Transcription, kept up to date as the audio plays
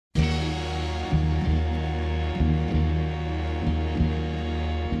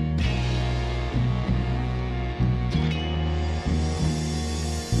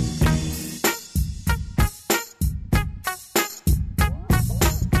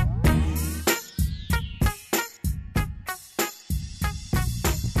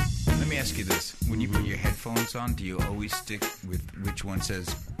headphones on, do you always stick with which one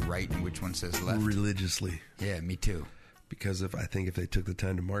says right and which one says left? Religiously. Yeah, me too. Because if they took the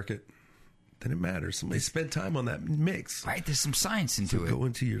time to market, then it matters. Somebody spent time on that mix. Right, there's some science into it. Go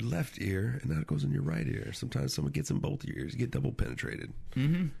into your left ear, and now it goes in your right ear. Sometimes someone gets in both ears. You get double penetrated.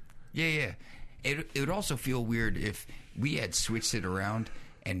 Mm-hmm. Yeah. It would also feel weird if we had switched it around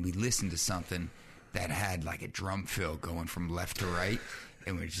and we listened to something that had like a drum fill going from left to right.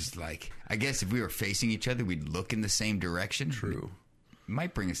 And we're just like, I guess if we were facing each other, we'd look in the same direction. True. It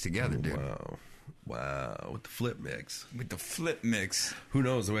might bring us together, dude. Wow. With the flip mix. Who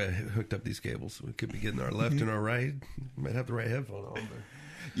knows the way I hooked up these cables? We could be getting our left and our right. Might have the right headphone on.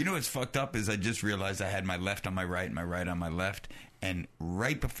 But... You know what's fucked up is I just realized I had my left on my right and my right on my left. And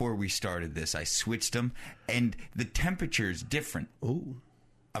right before we started this, I switched them. And the temperature is different. Ooh.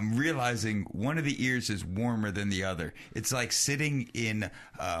 I'm realizing one of the ears is warmer than the other. It's like sitting in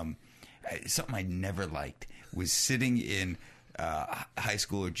something I never liked was sitting in high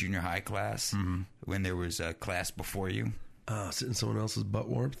school or junior high class when there was a class before you. Sit in someone else's butt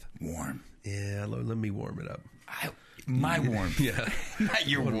warmth? Warm. Yeah, let me warm it up. My warmth. Yeah. Not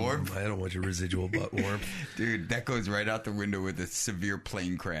your warmth. I don't want your residual butt warmth. Dude, that goes right out the window with a severe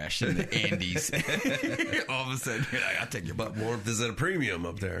plane crash in the Andes. All of a sudden, you're like, I'll take your butt warmth is at a premium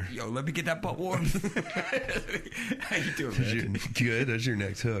up there. Yo, let me get that butt warmth. How you doing, man? Good. That's your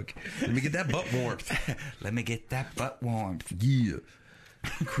next hook. Let me get that butt warmth. Let me get that butt warmth. Yeah.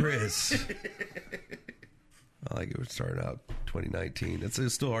 Chris. I like it. We're starting out 2019.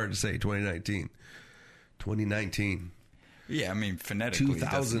 It's still hard to say 2019. 2019. Yeah, I mean, phonetically,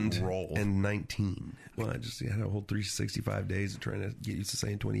 2019. Well, I just had a whole 365 days of trying to get used to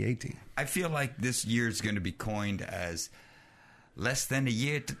saying 2018. I feel like this year is going to be coined as less than a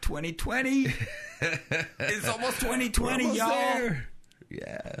year to 2020. It's almost 2020, y'all. There.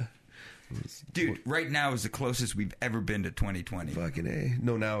 Yeah. Dude, right now is the closest we've ever been to 2020. Fucking A.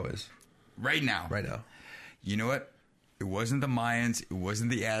 No, now is. Right now. You know what? It wasn't the Mayans. It wasn't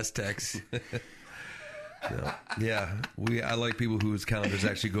the Aztecs. No. Yeah, I like people whose calendars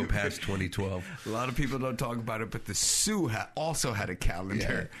actually go past 2012. A lot of people don't talk about it, but the Sioux also had a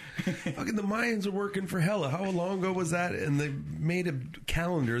calendar. Yeah. Fucking the Mayans are working for hella. How long ago was that? And they made a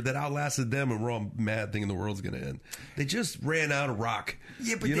calendar that outlasted them, and we're all mad thinking the world's going to end. They just ran out of rock.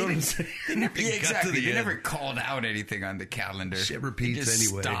 Yeah, but you know what I'm saying? Exactly. They never called out anything on the calendar. Shit repeats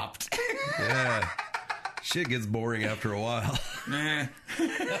anyway. Stopped. Yeah. Shit gets boring after a while.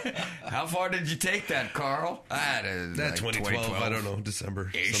 How far did you take that, Carl? That like 2012, I don't know,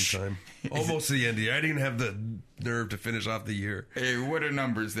 December-ish. Sometime. Almost to the end of the year. I didn't even have the nerve to finish off the year. Hey, what are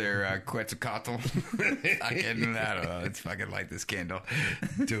numbers there, Quetzalcoatl? I don't know. Let's fucking light this candle.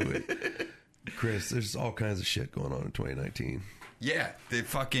 Do it. Chris, there's all kinds of shit going on in 2019. Yeah, the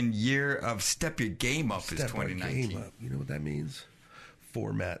fucking year of step your game up is 2019. Game up. You know what that means?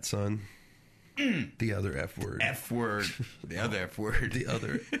 Format, son. The other F word. F word. The other F word. The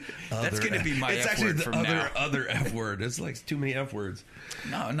other. That's going to be my F word from now. It's actually the other F word. It's like too many F words.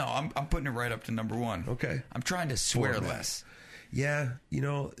 No, I'm putting it right up to number one. Okay. I'm trying to swear less. Yeah, you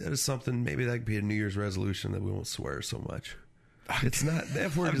know, that is something, maybe that could be a New Year's resolution that we won't swear so much. It's not, the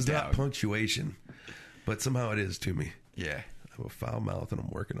F word is not punctuation, but somehow it is to me. Yeah. I have a foul mouth and I'm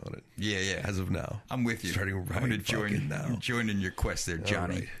working on it. Yeah. As of now. I'm with you. Starting right I'm going to join now. I'm joining your quest there,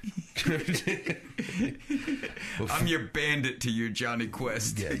 Johnny. Right. I'm your bandit to your Johnny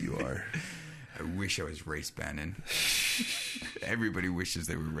Quest. Yeah, you are. I wish I was race banning. Everybody wishes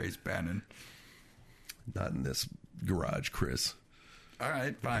they were race banning. Not in this garage, Chris. All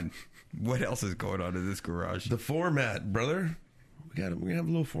right, fine. What else is going on in this garage? The format, brother. We're gonna have a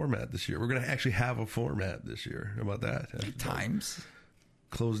little format this year. We're gonna actually have a format this year. How about that? Times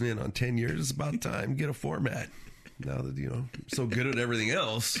closing in on 10 years. It's about time get a format. Now that so good at everything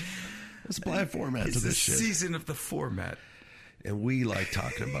else, let's apply a format to this shit. Season of the format, and we like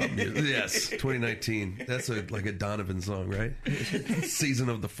talking about music. Yes, 2019. That's like a Donovan song, right? Season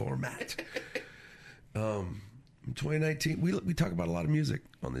of the format. 2019. We talk about a lot of music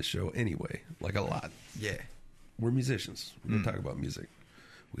on this show anyway, like a lot. Yeah. We're musicians. We don't talk about music.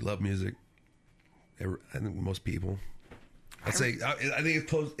 We love music. I think most people. I think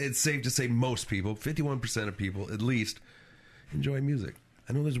it's safe to say most people, 51% of people at least, enjoy music.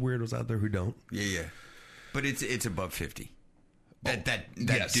 I know there's weirdos out there who don't. Yeah. But it's above 50. That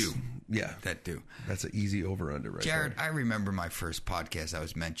yes. do. Yeah. That do. That's an easy over-under right Jared, there. I remember my first podcast, I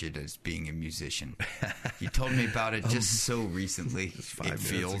was mentioned as being a musician. You told me about it just so recently. Just 5 minutes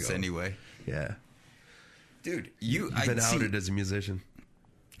feels ago. Anyway. Yeah. Dude, you've been outed as a musician.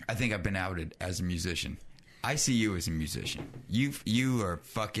 I think I've been outed as a musician. I see you as a musician. You are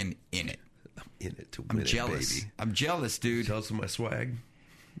fucking in it. in it to I'm win jealous. it, baby. I'm jealous, dude. Jealous of my swag?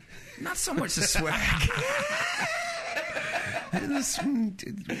 Not so much the swag. That's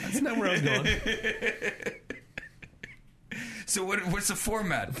not where I'm going. So what's the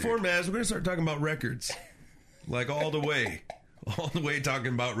format? The format is we're going to start talking about records. Like all the way. All the way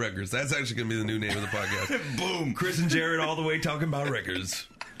talking about records. That's actually going to be the new name of the podcast. Boom. Chris and Jared all the way talking about records.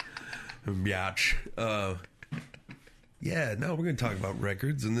 Biatch. Yeah, no, we're going to talk about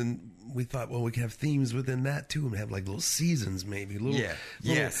records. And then we thought, well, we can have themes within that too. And have like little seasons maybe. Little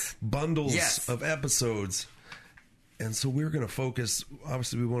bundles of episodes. And so we're going to focus,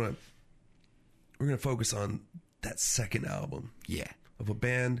 obviously we're going to focus on that second album. Yeah. Of a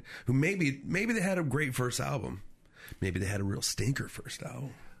band who maybe they had a great first album. Maybe they had a real stinker first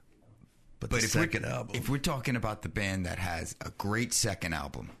album. But the second album. If we're talking about the band that has a great second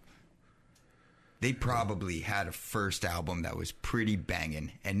album, they probably had a first album that was pretty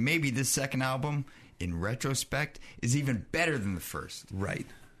banging. And maybe this second album, in retrospect, is even better than the first. Right.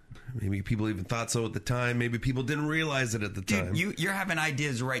 Maybe people even thought so at the time. Maybe people didn't realize it at the time. Dude, you're having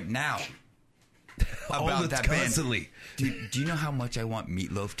ideas right now about that constantly. Band. Do you know how much I want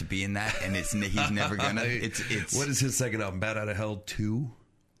Meatloaf to be in that? And he's never gonna. It's. What is his second album? Bad Out of Hell 2?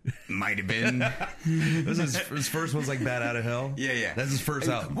 Might have been. his first one's like Bad Out of Hell. Yeah. That's his first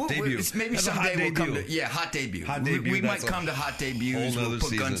album. Debut. Maybe That's someday we'll come to Hot Debut. We might come to Hot Debuts. We'll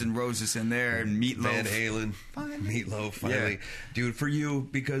put Guns N' Roses in there and Meatloaf. Van Halen. Meatloaf, finally. Yeah. Dude, for you,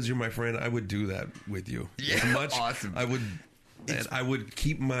 because you're my friend, I would do that with you. Yeah, as much, awesome. I would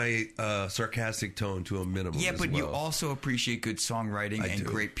keep my sarcastic tone to a minimum. Yeah, but you also appreciate good songwriting and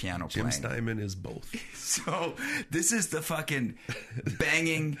great piano playing. Jim Steinman is both. So this is the fucking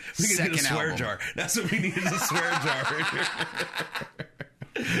banging we second need a swear album. Jar. That's what we need is a swear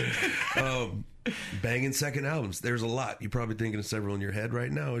jar. Banging second albums. There's a lot. You're probably thinking of several in your head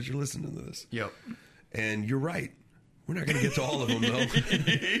right now as you're listening to this. Yep. And you're right. We're not going to get to all of them, though.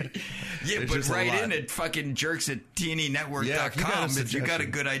 Yeah, but write in at fucking jerks at tnenetwork.com if you got a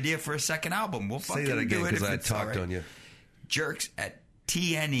good idea for a second album. We'll fucking say that again because I talked on you. Jerks at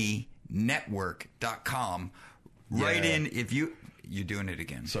tnenetwork.com. Write in if you're doing it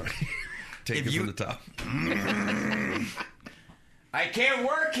again. Sorry. Take it from the top. I can't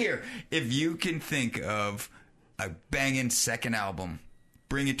work here. If you can think of a banging second album,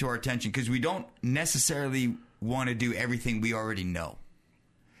 bring it to our attention because we don't necessarily want to do everything we already know.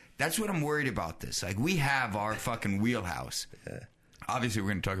 That's what I'm worried about this. Like, we have our fucking wheelhouse. Yeah. Obviously, we're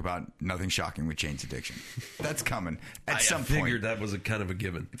going to talk about Nothing Shocking with Jane's Addiction. That's coming at some point. I figured that was a kind of a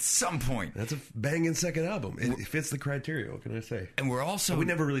given. At some point. That's a banging second album. It fits the criteria. What can I say? And we're also... we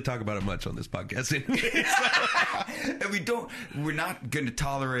never really talk about it much on this podcast. And we're not going to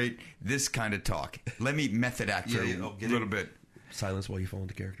tolerate this kind of talk. Let me method act for a little bit. Silence while you fall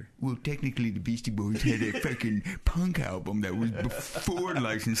into character. Well, technically, the Beastie Boys had a fucking punk album that was before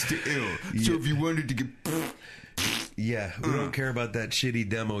License to Ill. Yeah. So if you wanted to get... Yeah, we don't care about that shitty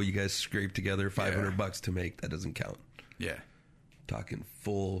demo you guys scraped together $500 to make. That doesn't count. Yeah. Talking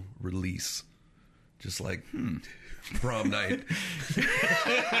full release. Just like prom night.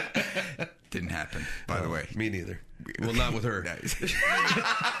 Didn't happen, by the way. Me neither. Well, not with her.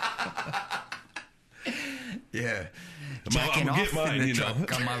 Yeah. I'm gonna get mine, in the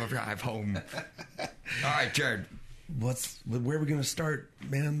truck on my drive home. All right, Jared. Where are we going to start,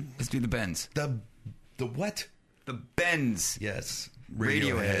 man? Let's do the Bends. The what? The Bends. Yes.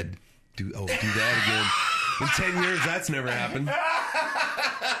 Radiohead. Do that again. In 10 years, that's never happened.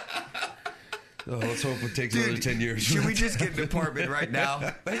 Let's hope it takes another 10 years. Should we just get an apartment right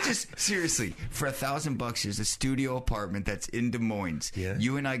now? But just seriously, for $1,000, there's a studio apartment that's in Des Moines. Yeah.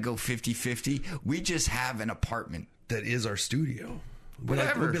 You and I go 50-50. We just have an apartment. That is our studio.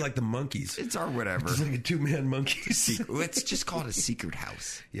 Whatever. We'll be like the Monkeys. It's our whatever. It's like a two-man Monkeys. Let's just call it a secret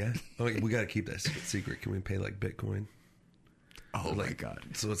house. Yeah. Okay, we got to keep that secret. Can we pay like Bitcoin? Oh, my God.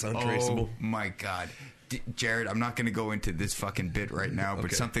 So it's untraceable? Oh, my God. Jared, I'm not going to go into this fucking bit right now,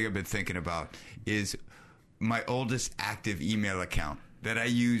 but something I've been thinking about is my oldest active email account that I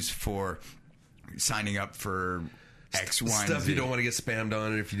use for signing up for X, Y, and stuff Z. You don't want to get spammed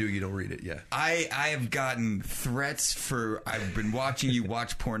on, and if you do, you don't read it. Yeah. I have gotten threats for... I've been watching you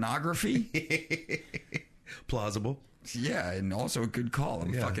watch pornography. Plausible. Yeah, and also a good call.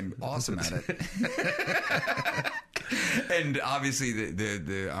 I'm fucking awesome at it. And obviously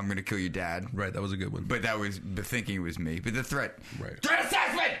the I'm gonna kill your dad. Right, that was a good one. But that was the thinking it was me. But the threat. Right. Threat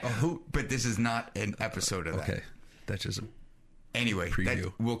assessment! Oh, but this is not an episode of that. Okay. That's just a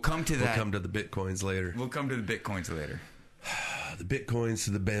preview. We'll come to that. We'll come to the Bitcoins later. The Bitcoins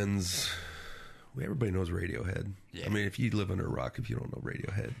to the Bends. Everybody knows Radiohead. Yeah. I mean, if you live under a rock, if you don't know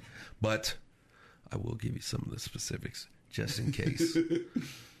Radiohead. But I will give you some of the specifics just in case.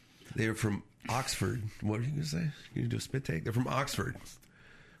 They're from Oxford. What are you going to say? You do a spit take? They're from Oxford.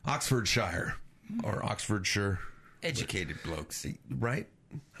 Oxfordshire. Or Oxfordshire. Educated blokes. Right?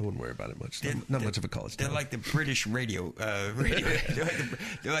 I wouldn't worry about it much. Not much of a college town. They're like the British radio.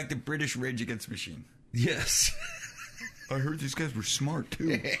 They're like the British Rage Against the Machine. Yes. I heard these guys were smart,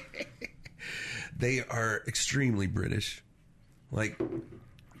 too. They are extremely British. Like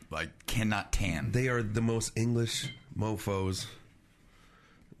cannot tan. They are the most English mofos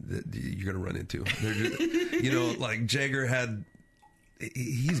that you're going to run into. They're just, like Jagger had...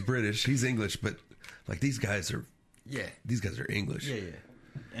 He's British. He's English, but like these guys are... Yeah. These guys are English. Yeah.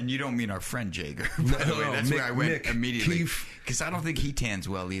 And you don't mean our friend Jagger. No, By the way, that's where I went immediately. Because I don't think he tans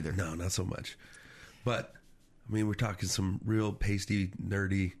well either. No, not so much. But, I mean, we're talking some real pasty,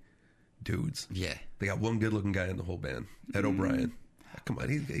 nerdy dudes. Yeah. They got one good-looking guy in the whole band, Ed O'Brien. Come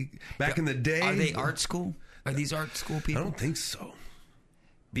on. Back in the day... Are they art school? Are these art school people? I don't think so.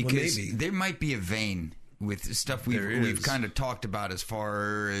 Because there might be a vein with stuff we've kind of talked about as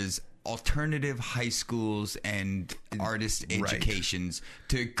far as alternative high schools and artist educations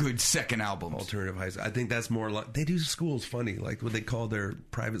to good second albums. Alternative high school. I think that's more like they do schools funny, like what they call their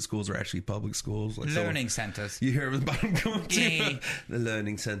private schools are actually public schools, like learning centers. You hear about them going to the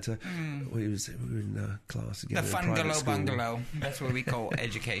learning center. We were in class again. The bungalow. That's what we call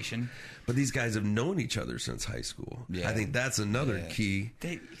education. But these guys have known each other since high school. Yeah. I think that's another key.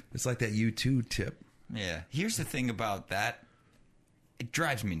 It's like that U2 tip. Yeah. Here's the thing about that. It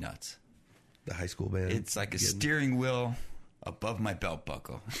drives me nuts. The high school band? It's like a steering wheel above my belt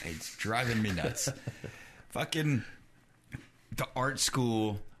buckle. It's driving me nuts. Fucking the art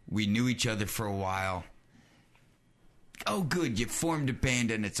school, we knew each other for a while. Oh, good, you formed a band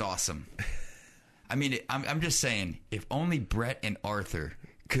and it's awesome. I mean, I'm just saying, if only Brett and Arthur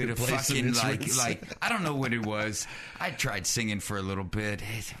could have fucking like I don't know what it was. I tried singing for a little bit.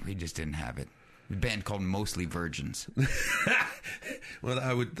 We just didn't have it. A band called Mostly Virgins. Well,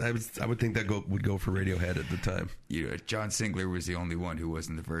 I would think that would go for Radiohead at the time. John Singler was the only one who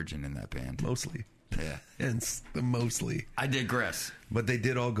wasn't the virgin in that band. Mostly. Yeah. Hence the mostly. I digress. But they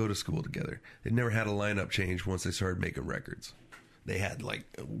did all go to school together. They never had a lineup change once they started making records. They had like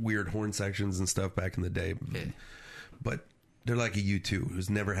weird horn sections and stuff back in the day. Yeah. But they're like a U2 who's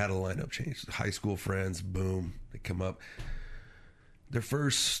never had a lineup change. High school friends, boom, they come up. Their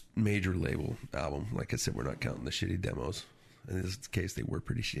first major label album, like I said, we're not counting the shitty demos. In this case, they were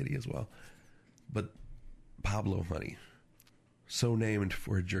pretty shitty as well. But Pablo Honey, so named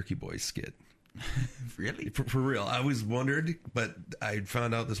for a Jerky Boys skit. Really? For real. I always wondered, but I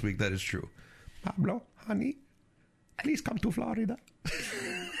found out this week that is true. Pablo Honey, please come to Florida.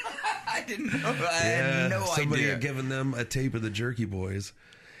 I didn't know. I had no idea. Somebody had given them a tape of the Jerky Boys,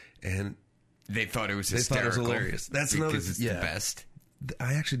 and they thought it was hysterical. They thought it was hilarious. That's because another. It's the best.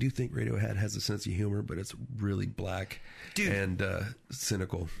 I actually do think Radiohead has a sense of humor, but it's really black and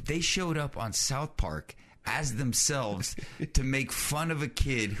cynical. They showed up on South Park as themselves to make fun of a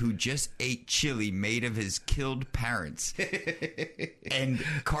kid who just ate chili made of his killed parents. And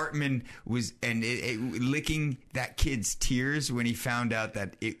Cartman was licking that kid's tears when he found out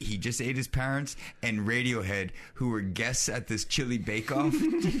that he just ate his parents, and Radiohead, who were guests at this chili bake-off,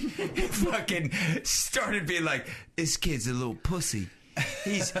 fucking started being like, this kid's a little pussy.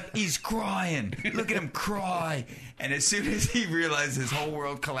 He's crying. Look at him cry. And as soon as he realized his whole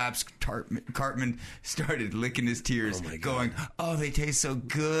world collapsed, Cartman started licking his tears, going, "Oh, they taste so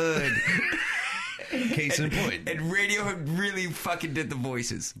good." Case in point. And Radiohead really fucking did the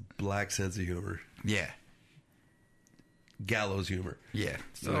voices. Black sense of humor. Yeah. Gallows humor. Yeah.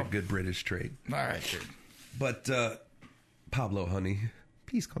 So a good British trait. All right, dude. But Pablo Honey,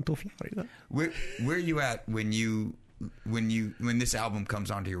 please come to Florida. Where are you at when this album comes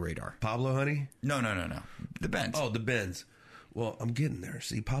onto your radar? Pablo Honey? No. The Bends. Oh, the Bends. Well, I'm getting there.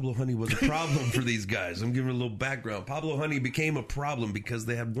 See, Pablo Honey was a problem for these guys. I'm giving a little background. Pablo Honey became a problem because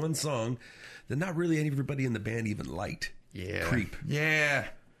they had one song that not really everybody in the band even liked. Yeah. Creep. Yeah.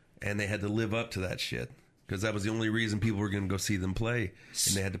 And they had to live up to that shit because that was the only reason people were going to go see them play.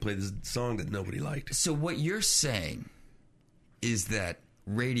 And they had to play this song that nobody liked. So what you're saying is that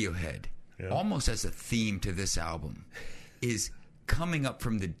Radiohead, almost as a theme to this album, is coming up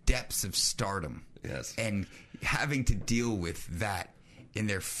from the depths of stardom. Yes. And having to deal with that in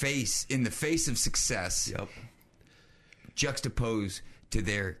the face of success. Yep. Juxtaposed to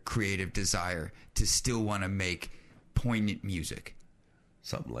their creative desire to still want to make poignant music.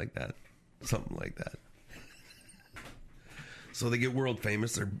 Something like that. So they get world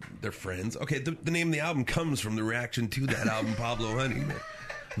famous. They're friends. Okay, the name of the album comes from the reaction to that album, Pablo Honey.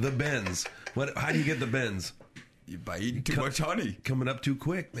 The Bends. How do you get the bends? By eating too much honey. Coming up too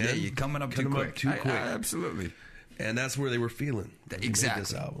quick, man. Yeah, you're coming up too quick. Absolutely. And that's where they were feeling. Exactly.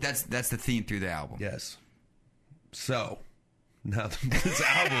 This album. That's the theme through the album. Yes. So, now this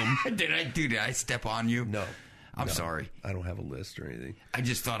album... Did I step on you? No. I'm sorry. I don't have a list or anything. I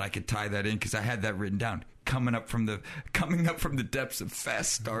just thought I could tie that in because I had that written down. Coming up from the depths of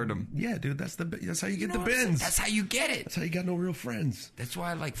fast stardom. Yeah, dude, that's how you get the bends. That's how you get it. That's how you got no real friends. That's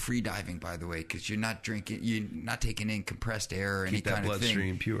why I like free diving, by the way, because you're not taking in compressed air or any kind of thing. Keep that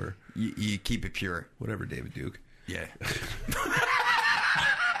bloodstream pure. You keep it pure. Whatever, David Duke. Yeah.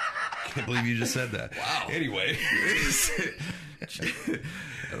 Can't believe you just said that. Wow. Anyway.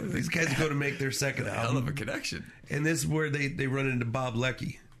 These guys go to make their second album. Hell of a connection. And this is where they run into Bob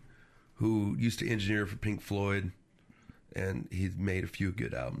Leckie, who used to engineer for Pink Floyd, and he's made a few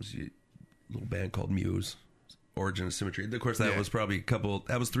good albums. A little band called Muse, Origin of Symmetry. Of course, that was probably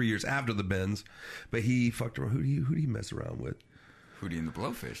that was 3 years after the Bends, but he fucked around. Who do you mess around with? Hootie and the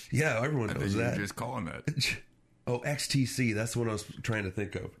Blowfish. Yeah, everyone knows that. You're just calling that. Oh, XTC. That's the one I was trying to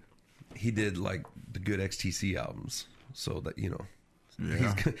think of. He did like the good XTC albums, so that you know.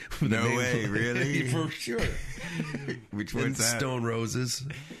 Yeah. No way, really? For sure. Which one's that? Stone Roses.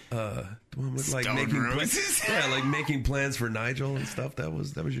 The one with like Stone making Roses? like making plans for Nigel and stuff. That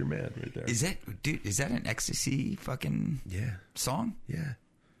was your man right there. Is that an ecstasy fucking song? Yeah.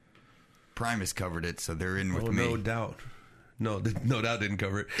 Primus covered it, so they're in with me. No doubt. No doubt didn't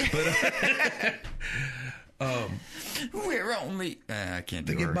cover it. But we're only I can't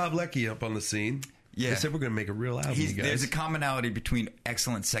do it. They get Bob Leckie up on the scene. Yeah. They said we're going to make a real album, you guys. There's a commonality between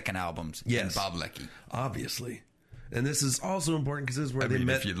excellent second albums and Bob Leckie. Obviously. And this is also important because this is where they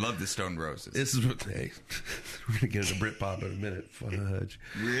met. If you love the Stone Roses. This is what, hey, we're going to get into Britpop in a minute. Fudge.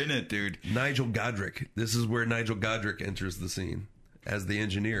 We're in it, dude. Nigel Godrich. This is where Nigel Godrich enters the scene as the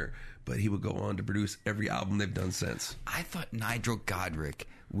engineer. But he would go on to produce every album they've done since. I thought Nigel Godrich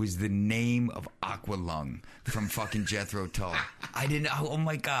was the name of Aqualung from fucking Jethro Tull. I didn't. Oh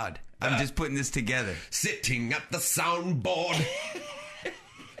my God. I'm just putting this together. Sitting at the soundboard.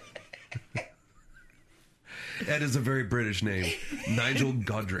 That is a very British name. Nigel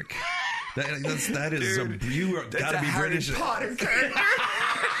Godrich. That is dude, you got to be Harry British. Potter character.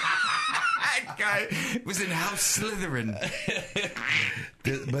 That guy was in House Slytherin.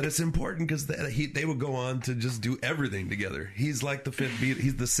 But it's important because they would go on to just do everything together. He's like the fifth beat.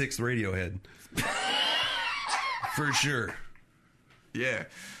 He's the sixth Radiohead. For sure. Yeah.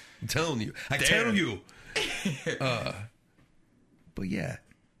 I'm telling you. I tell you. But yeah.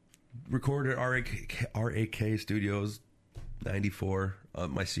 Recorded RAK Studios, 94,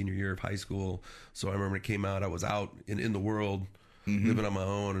 my senior year of high school. So I remember it came out. I was out in the world, living on my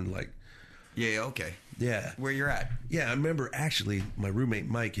own and like. Yeah, okay. Yeah. Where you're at. Yeah, I remember actually my roommate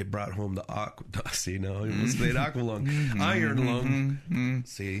Mike had brought home the see, no, he almost played Aqualung. Iron Lung.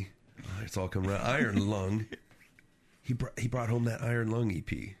 See, it's all coming around. Iron Lung. He brought home that Iron Lung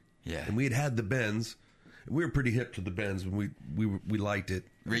EP. Yeah. And we had the Bends. We were pretty hip to the Bends when we liked it.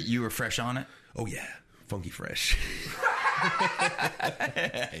 You were fresh on it? Oh, yeah. Funky fresh.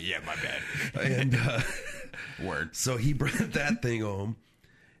 Yeah, my bad. And word. So he brought that thing home.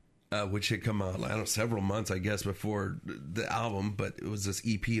 Which had come out, I don't know, several months, I guess, before the album, but it was this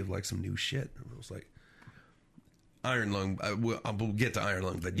EP of like some new shit. It was like Iron Lung. We'll get to Iron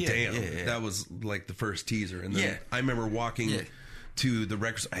Lung, but damn, that was like the first teaser. And then I remember walking to the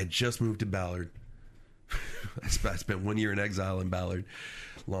records. I had just moved to Ballard. I spent 1 year in exile in Ballard.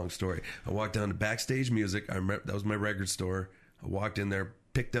 Long story. I walked down to Backstage Music. I remember that was my record store. I walked in there,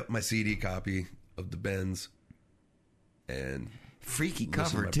 picked up my CD copy of the Bends, and. Freaky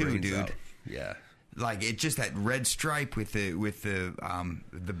cover too, dude. Out. Yeah, like it's just that red stripe with the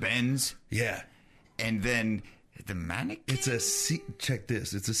Bends. Yeah, and then the mannequin. Check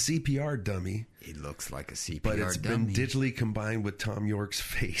this. It's a CPR dummy. It looks like a CPR but it's dummy. been digitally combined with Tom York's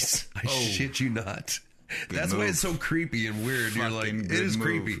face. I shit you not. That's why it's so creepy and weird. You're like, it is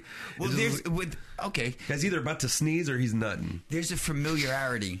creepy. Well, guy's either about to sneeze or he's nutting. There's a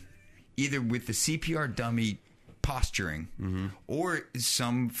familiarity either with the CPR dummy posturing or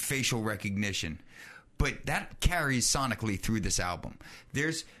some facial recognition, but that carries sonically through this album.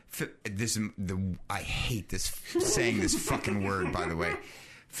 There's I hate this saying this fucking word, by the way.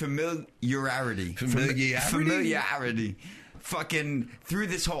 Familiarity fucking through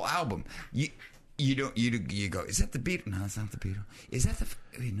this whole album. You go, is that the Beatles? No, it's not the Beatles. Is that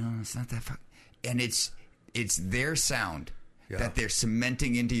no, it's not that and it's their sound that they're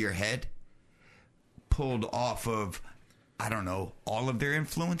cementing into your head, pulled off of I don't know, all of their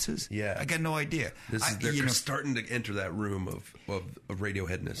influences? Yeah. I got no idea. They're starting to enter that room of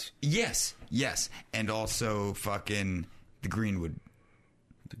Radioheadness. Yes. And also fucking the Greenwood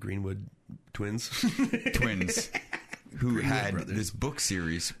twins. Who had brothers. this book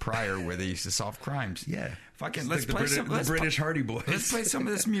series prior where they used to solve crimes. Yeah. Fucking, Let's let's play the British Hardy Boys. Let's play some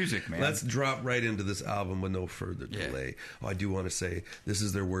of this music, man. Let's drop right into this album with no further delay. Oh, I do want to say this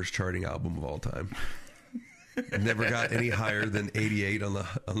is their worst charting album of all time. Never got any higher than 88 on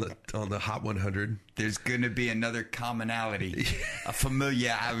the Hot 100. There's going to be another commonality, a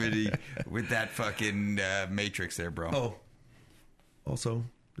familiarity with that fucking Matrix there, bro. Oh, also,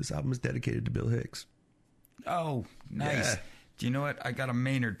 this album is dedicated to Bill Hicks. Oh, nice. Yeah. Do you know what? I got a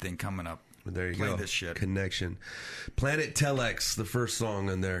Maynard thing coming up. There you Play go. this shit. Connection. Planet Telex, the first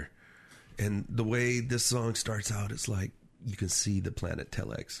song on there. And the way this song starts out, it's like you can see the Planet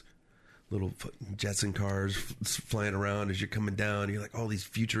Telex. Little Jetson cars flying around as you're coming down. You're like, all these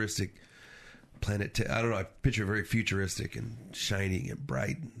futuristic I don't know. I picture very futuristic and shining and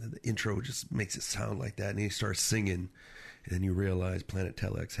bright. And the intro just makes it sound like that. And he starts singing. And then you realize Planet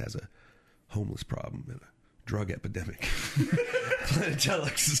Telex has a homeless problem and a drug epidemic. Planet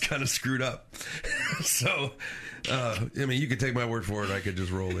Telex is kind of screwed up. So, I mean, you could take my word for it. I could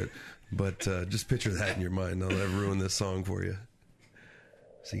just roll it. But just picture that in your mind. I'll never ruin this song for you.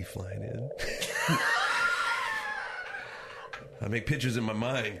 See flying in. I make pictures in my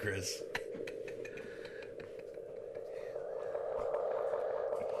mind, Chris.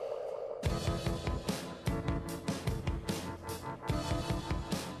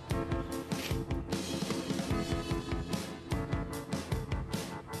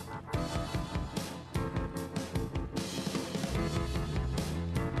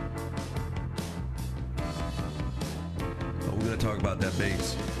 Talk about that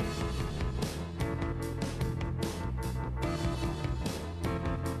bass.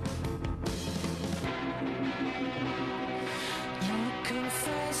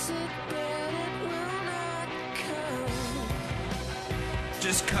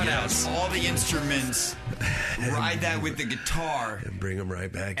 Just cut out all the instruments, ride that with the guitar, and bring them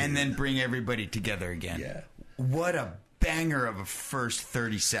right back and then bring everybody together again. Yeah. What a banger of a first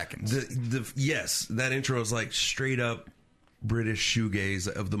 30 seconds. Yes, that intro is like straight up British shoegaze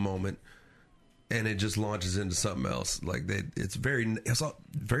of the moment, and it just launches into something else. Like it's all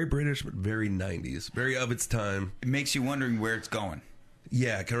very British, but very 90s, very of its time. It makes you wondering where it's going.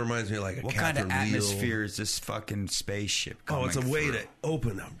 Yeah, it kind of reminds me of like what Catherine kind of Wheel. atmosphere is this fucking spaceship coming it's a way through? to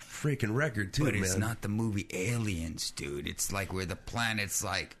open a freaking record too, but man. It's not the movie Aliens, dude. It's like where the planet's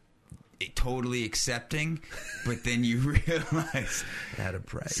like totally accepting, but then you realize at a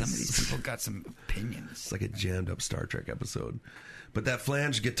price. Some of these people got some opinions. It's like a jammed up Star Trek episode. But that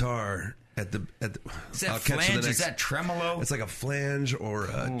flange guitar at the is that flange? Is that tremolo? It's like a flange or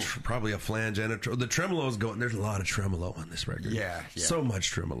probably a flange and the tremolo's going. There's a lot of tremolo on this record. Yeah. So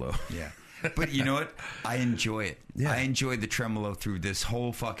much tremolo. Yeah. But you know what? I enjoy it. Yeah. I enjoy the tremolo through this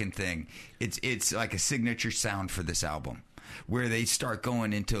whole fucking thing. It's like a signature sound for this album, where they start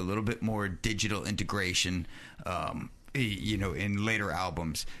going into a little bit more digital integration, in later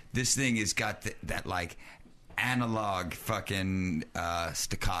albums. This thing has got that like analog fucking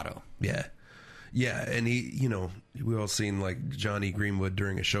staccato. Yeah. Yeah, and we all seen like Johnny Greenwood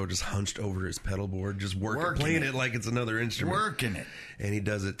during a show just hunched over his pedal board, just playing it like it's another instrument. Working it. And he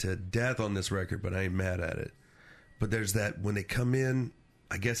does it to death on this record, but I ain't mad at it. But there's that, when they come in,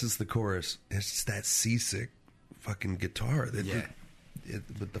 I guess it's the chorus, it's just that seasick fucking guitar.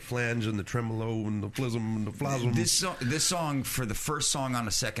 With the flange and the tremolo and the flism and the flasm. This song, for the first song on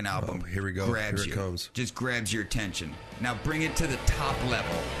the second album, here we go. Grabs here it you. Comes. Just grabs your attention. Now bring it to the top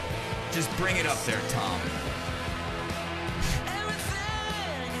level. Just bring it up there, Tom.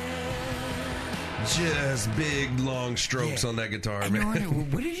 Just big, long strokes on that guitar, and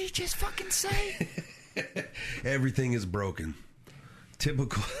man. What did he just fucking say? Everything is broken.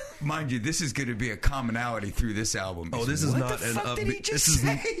 Typical. Mind you, this is going to be a commonality through this album. Oh, this is not an upbeat.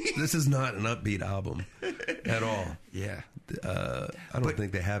 This is not an upbeat album at all. Yeah. I don't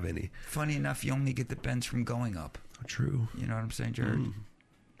think they have any. Funny enough, you only get the bends from going up. True. You know what I'm saying, Jared?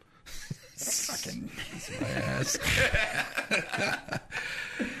 Fucking my ass.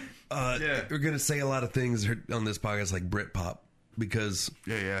 We're going to say a lot of things on this podcast like Britpop because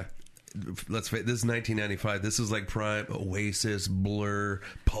let's face it, this is 1995. This is like prime Oasis, Blur,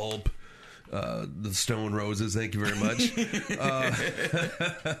 Pulp, the Stone Roses. Thank you very much.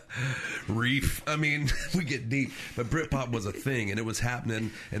 Reef. I mean, we get deep, but Britpop was a thing and it was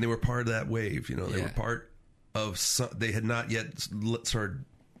happening, and they were part of that wave. They were part of. They had not yet started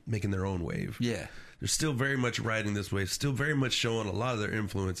making their own wave. Yeah. They're still very much riding this way, still very much showing a lot of their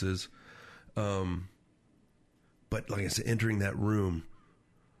influences. But like I said, entering that room,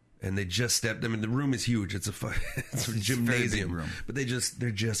 and they just stepped. I mean, the room is huge. It's a gymnasium room, but they're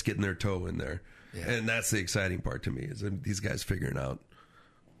just getting their toe in there, and that's the exciting part to me is these guys figuring out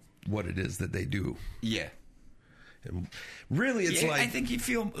what it is that they do. Yeah. And really, it's like... I think you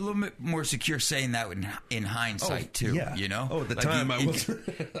feel a little bit more secure saying that in hindsight, too, you know? Oh, at the time, I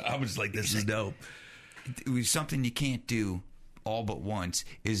was like, this is dope. It was something you can't do all but once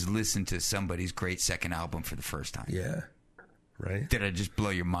is listen to somebody's great second album for the first time. Yeah. Right? Did I just blow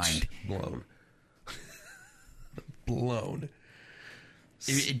your mind? Blown.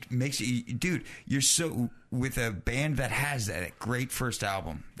 It makes you, dude, you're so, with a band that has that great first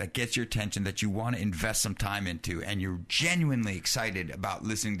album that gets your attention, that you want to invest some time into, and you're genuinely excited about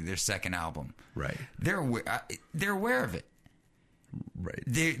listening to their second album. Right. They're aware of it. Right.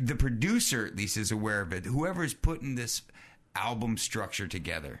 The producer, at least, is aware of it. Whoever's putting this album structure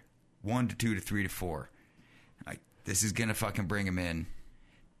together, 1 to 2 to 3 to 4, like, this is going to fucking bring them in.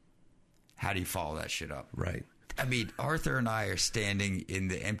 How do you follow that shit up? Right. I mean, Arthur and I are standing in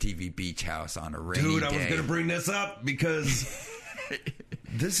the MTV Beach House on a rainy day. Dude, I was going to bring this up because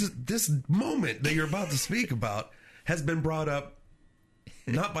this moment that you're about to speak about has been brought up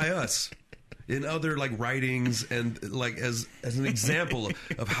not by us in other like writings and like as an example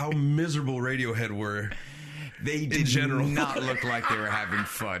of how miserable Radiohead were. They did not look like they were having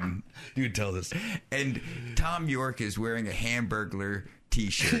fun. Dude, tell this. And Tom York is wearing a Hamburglar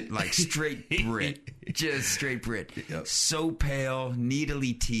T-shirt, like straight Brit, just straight Brit. Yep. So pale,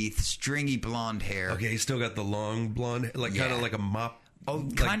 needly teeth, stringy blonde hair. Okay, he's still got the long blonde, like kind of like a mop. Oh,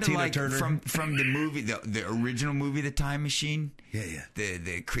 kind of like from the movie, the original movie, The Time Machine. Yeah, yeah.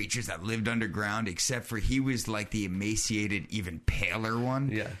 The creatures that lived underground, except for he was like the emaciated, even paler one.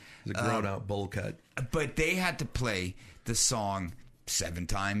 Yeah, the grown out bowl cut. But they had to play the song 7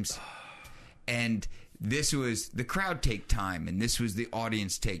 times, and this was the crowd take time, and this was the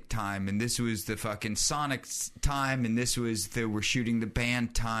audience take time, and this was the fucking Sonics time, and this was the we're shooting the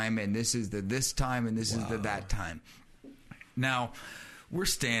band time, and this is the this time, and this is the that time. Now, we're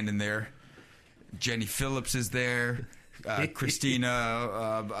standing there. Jenny Phillips is there. Christina,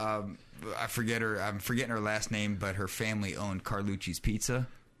 I forget her. I'm forgetting her last name, but her family owned Carlucci's Pizza.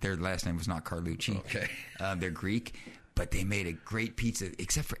 Their last name was not Carlucci. Okay. They're Greek. But they made a great pizza,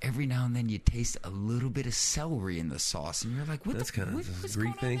 except for every now and then you taste a little bit of celery in the sauce, and you're like, "What's kind of what's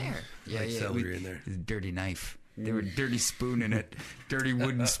Greek going thing?" on there?" Yeah, yeah, celery in there. Dirty knife. They were dirty spooning it, dirty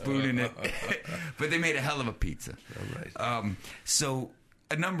wooden spooning it. But they made a hell of a pizza. All right. So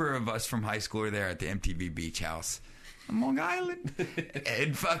a number of us from high school are there at the MTV Beach House on Long Island,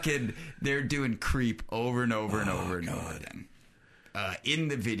 and fucking they're doing "Creep" over and over and over and over again. In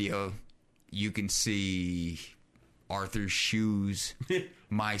the video, you can see Arthur's shoes,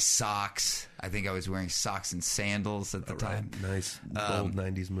 my socks. I think I was wearing socks and sandals at the time. Nice old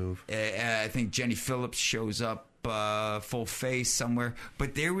 90s move. I think Jenny Phillips shows up full face somewhere.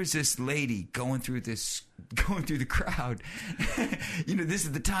 But there was this lady going through the crowd. You know, this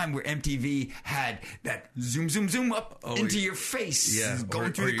is the time where MTV had that zoom, zoom, zoom up into your face. Yeah.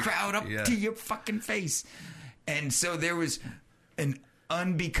 Going through the crowd up to your fucking face. And so there was an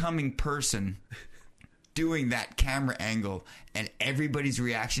unbecoming person doing that camera angle, and everybody's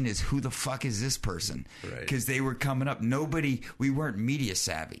reaction is, who the fuck is this person? Because they were coming up. We weren't media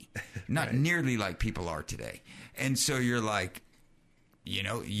savvy, not nearly like people are today. And so you're like, you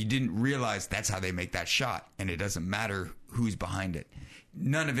know, you didn't realize that's how they make that shot, and it doesn't matter who's behind it.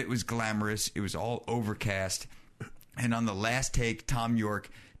 None of it was glamorous. It was all overcast. And on the last take, Tom York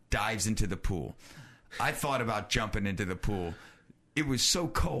dives into the pool. I thought about jumping into the pool. It was so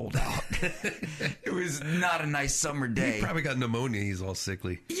cold out. It was not a nice summer day. He probably got pneumonia. He's all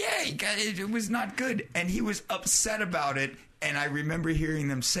sickly. Yeah, it was not good. And he was upset about it. And I remember hearing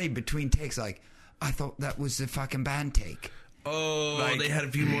them say between takes, like, I thought that was the fucking band take. Oh, like, they had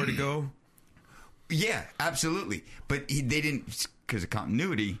a few more to go? Yeah, absolutely. But they didn't, because of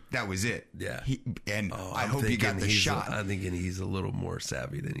continuity, that was it. Yeah. I hope he got the shot. I'm thinking he's a little more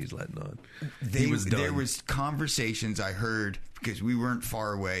savvy than he's letting on. There was conversations I heard, because we weren't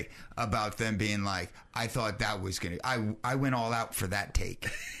far away, about them being like, I thought that was going to... I went all out for that take.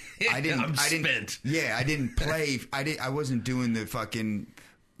 I didn't play... I wasn't doing the fucking,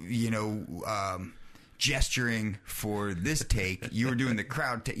 gesturing for this take. You were doing the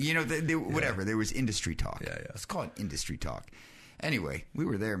crowd take. Whatever. There was industry talk. Yeah. Let's call it industry talk. Anyway, we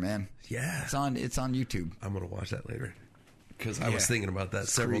were there, man. Yeah. It's on YouTube. I'm going to watch that later. Because I was thinking about that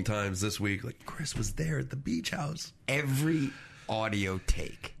several times this week. Like, Chris was there at the beach house. Every audio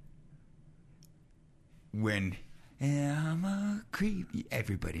take when I'm a creep.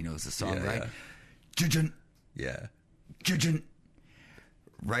 Everybody knows the song, Yeah, right? yeah. Judgin', Yeah. judgin',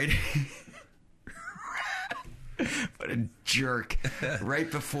 right? What a jerk. Right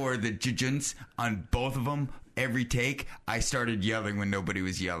before the judgins on both of them, every take, I started yelling when nobody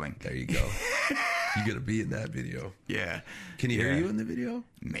was yelling. There you go. You're going to be in that video. Yeah. Can you hear you in the video?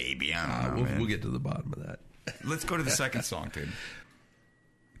 Maybe. I don't know, man. We'll get to the bottom of that. Let's go to the second song, dude.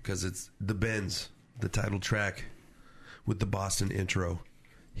 Because it's The Bends, the title track with the Boston intro.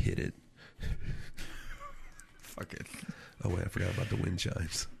 Hit it. Fuck it. Oh, wait, I forgot about the wind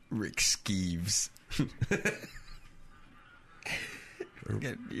chimes. Rick Skeeves.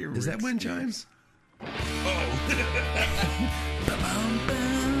 Is that wind chimes?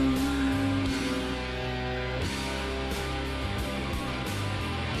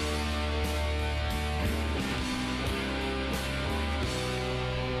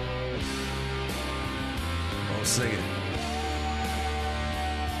 Oh, sing it.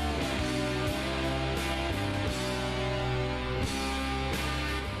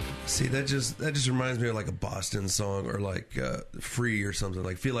 See, that just reminds me of like a Boston song or like Free or something.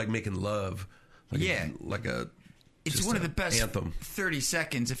 Like Feel Like Making Love. Like Yeah. It's one of the best anthem. 30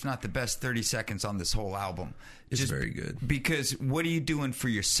 seconds, if not the best 30 seconds on this whole album. It's very good. Because what are you doing for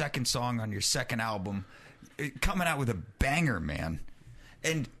your second song on your second album? Coming out with a banger, man.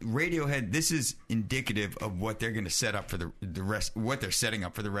 And Radiohead, this is indicative of what they're going to set up for the rest, what they're setting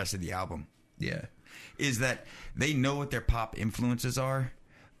up for the rest of the album. Yeah. Is that they know what their pop influences are,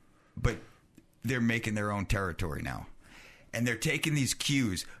 but they're making their own territory now. And they're taking these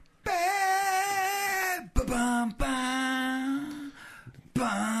cues.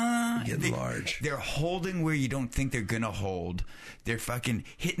 Getting large. They're holding where you don't think they're going to hold. They're fucking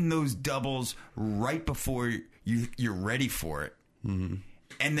hitting those doubles right before you're ready for it. Mm-hmm.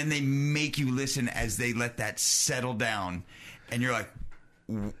 And then they make you listen as they let that settle down. And you're like,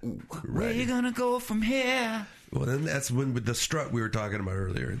 where are you going to go from here? Well, then that's when with the strut we were talking about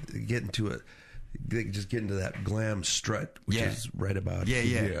earlier, they just get into that glam strut, which is right about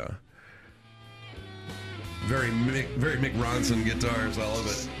yeah. Very Mick Ronson guitars, all of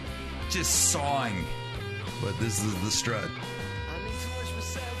it. Just sawing. But this is the strut.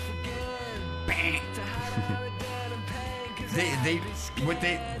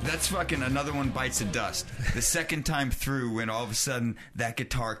 That's fucking another one bites the dust. The second time through, when all of a sudden that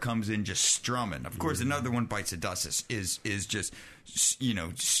guitar comes in just strumming. Of course, another one bites the dust is just,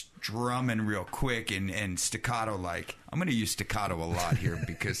 strumming real quick and staccato like. I'm going to use staccato a lot here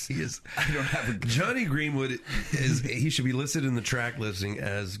because I don't have a... Johnny Greenwood he should be listed in the track listing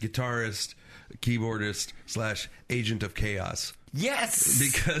as guitarist, keyboardist / agent of chaos. Yes,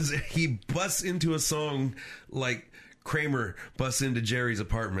 because he busts into a song like Kramer busts into Jerry's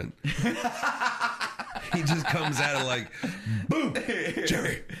apartment. He just comes at it like, boom,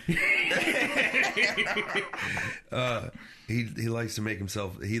 Jerry. He likes to make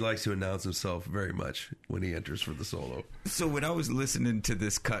himself, he likes to announce himself very much when he enters for the solo. So when I was listening to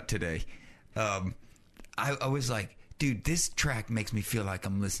this cut today, I was like, dude, this track makes me feel like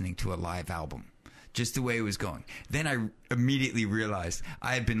I'm listening to a live album. Just the way it was going. Then I immediately realized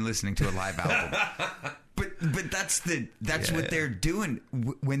I had been listening to a live album. But that's what they're doing.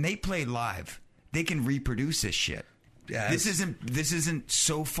 When they play live, they can reproduce this shit. Yeah, this isn't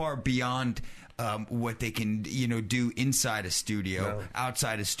so far beyond what they can do inside a studio,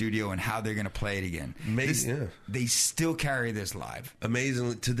 outside a studio, and how they're going to play it again. They still carry this live.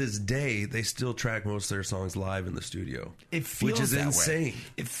 Amazingly, to this day, they still track most of their songs live in the studio. It feels which is that insane. Way.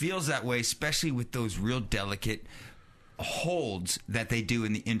 It feels that way, especially with those real delicate holds that they do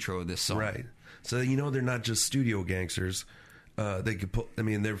in the intro of this song. Right. So they're not just studio gangsters. They could put. I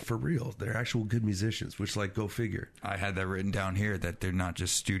mean, they're for real. They're actual good musicians. Which, go figure. I had that written down here that they're not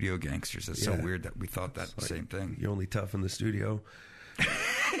just studio gangsters. That's so weird that we thought that the same thing. You're only tough in the studio.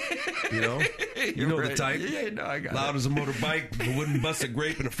 You know the type. Yeah, no, I got loud as a motorbike, but wouldn't bust a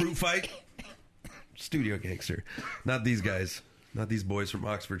grape in a fruit fight. Studio gangster. Not these guys. Not these boys from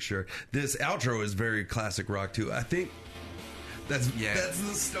Oxfordshire. This outro is very classic rock too. I think that's the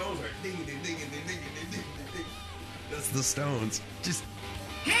Stones. Right? Ding, ding, ding, ding, ding, ding, ding, ding. That's the Stones. Just.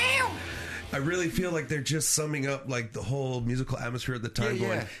 I really feel like they're just summing up the whole musical atmosphere at the time.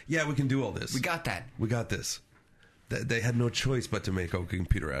 Going, we can do all this. We got that. We got this. They had no choice but to make OK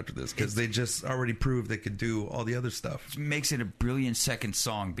Computer after this because they just already proved they could do all the other stuff. It makes it a brilliant second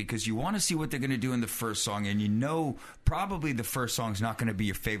song because you want to see what they're going to do in the first song, and probably the first song is not going to be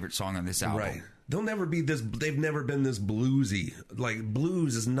your favorite song on this album. Right. they'll never be this. They've never been this bluesy. Like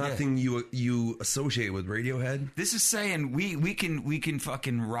blues is nothing you associate with Radiohead. This is saying we can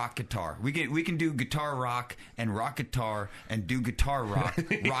fucking rock guitar. We can do guitar rock and rock guitar and do guitar rock,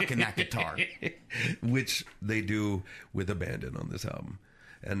 rocking that guitar, which they do with Abandon on this album.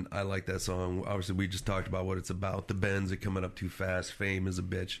 And I like that song. Obviously, we just talked about what it's about. The bends are coming up too fast. Fame is a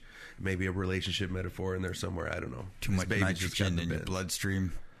bitch. Maybe a relationship metaphor in there somewhere. I don't know. Too much nitrogen in your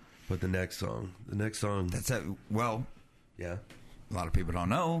bloodstream. But the next song. That's it. Well, yeah. A lot of people don't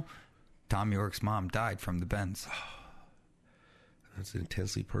know. Tom York's mom died from the bends. That's an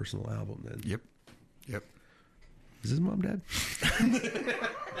intensely personal album, then. Yep. Is his mom dead?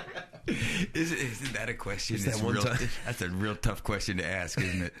 Isn't that a question? Is that one time? That's a real tough question to ask,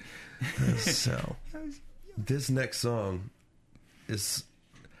 isn't it? So, this next song is.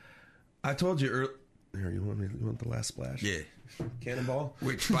 I told you earlier. Here, you want the last splash? Yeah. Cannonball.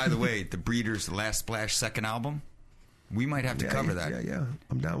 Which, by the way, the Breeders' Last Splash second album. We might have to cover that. Yeah.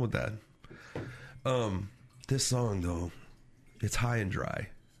 I'm down with that. This song though, it's high and dry.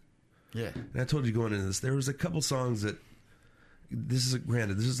 Yeah. And I told you going into this, there was a couple songs that. This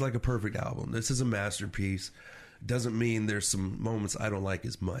is like a perfect album. This is a masterpiece. Doesn't mean there's some moments I don't like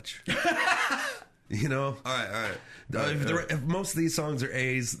as much. You know? All right. If most of these songs are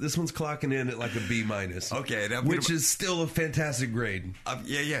A's, this one's clocking in at like a B minus. Okay. Which is still a fantastic grade.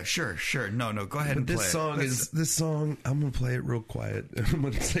 Yeah, sure. No, go ahead and play it. This song, I'm going to play it real quiet. I'm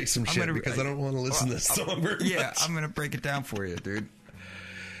going to say some shit because I don't want to listen to this song very much. Yeah, I'm going to break it down for you, dude.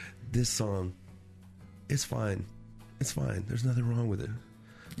 This song is fine. It's fine. There's nothing wrong with it.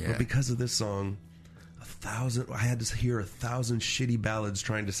 Yeah. But because of this song, I had to hear 1,000 shitty ballads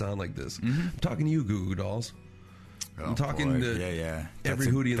trying to sound like this. Mm-hmm. I'm talking to you, Goo Goo Dolls. I'm talking to every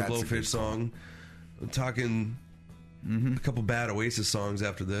Hootie and the Blowfish song. I'm talking a couple bad Oasis songs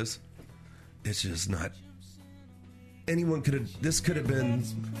after this. It's just not. This could have been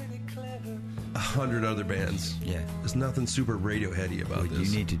 100 other bands. Yeah. There's nothing super Radioheady about this. What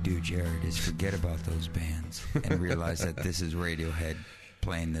you need to do, Jared, is forget about those bands and realize that this is Radiohead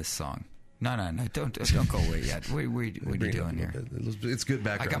playing this song. No, don't go away yet. What are you doing here? It's good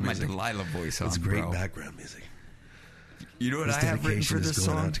background music. I got my Delilah voice on, It's great background music. You know what I have written for this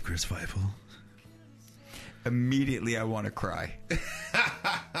song? Out to Chris Feifel. Immediately I want to cry.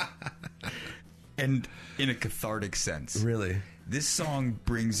 And in a cathartic sense. Really? This song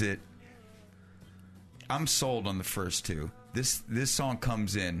brings it. I'm sold on the first two. This song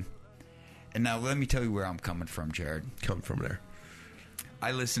comes in. And now let me tell you where I'm coming from, Jared. Come from there.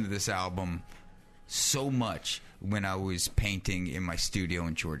 I listened to this album so much when I was painting in my studio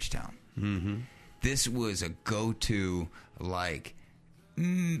in Georgetown. Mm-hmm. This was a go-to, like,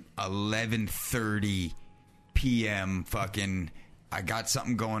 11:30 p.m. fucking, I got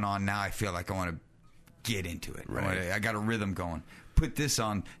something going on now. I feel like I want to get into it. Right. I got a rhythm going. Put this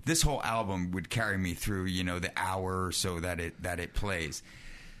on. This whole album would carry me through, the hour or so that it plays.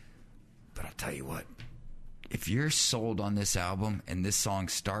 But I'll tell you what. If you're sold on this album and this song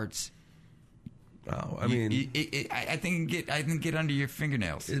starts, I think get under your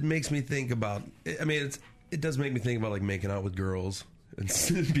fingernails. It makes me think about. It does make me think about like making out with girls and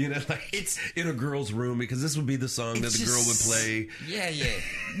being it's in a girl's room because this would be the song that the girl would play. Yeah.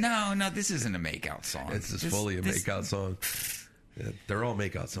 No, this isn't a makeout song. It's just fully a makeout song. Yeah, they're all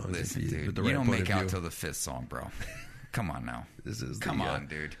makeout songs. Listen, dude, you don't make out till the fifth song, bro. Come on now. Come on,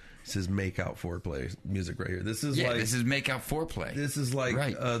 dude. This is make-out foreplay music right here. This is this is make-out foreplay. This is like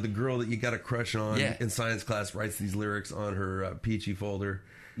the girl that you got a crush on in science class writes these lyrics on her peachy folder.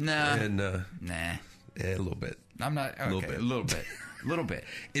 Nah. A little bit. I'm not. Okay, a little bit.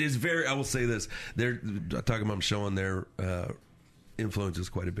 It is very, I will say this. They're talking about showing their influences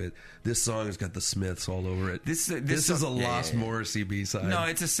quite a bit. This song has got the Smiths all over it. This is a Lost Morrissey B-side. No,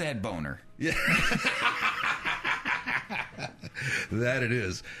 it's a sad boner. Yeah. That it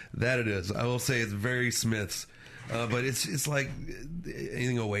is. I will say it's very Smiths, but it's like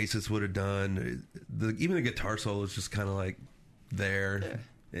anything Oasis would have done. Even the guitar solo is just kind of like there. Yeah.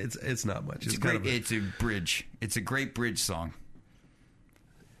 It's not much. It's a bridge. It's a great bridge song.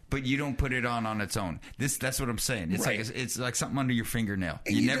 But you don't put it on its own. That's what I'm saying. It's like something under your fingernail.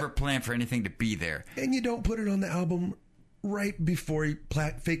 You never plan for anything to be there, and you don't put it on the album right before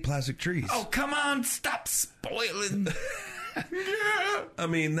Fake Plastic Trees. Oh, come on! Stop spoiling. I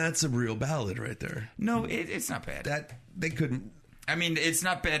mean, that's a real ballad right there. No, it's not bad. That they couldn't. I mean, it's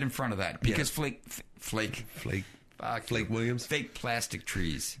not bad in front of that because Flake Williams, Fake Plastic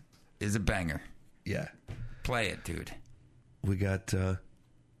Trees is a banger. Yeah, play it, dude. We got.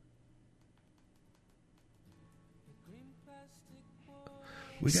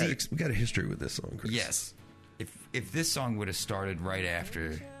 We got a history with this song, Chris. Yes. If this song would have started right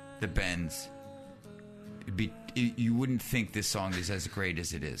after the Bends, you wouldn't think this song is as great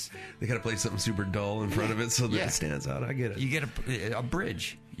as it is. They got to play something super dull in front of it so that it stands out. I get it. You get a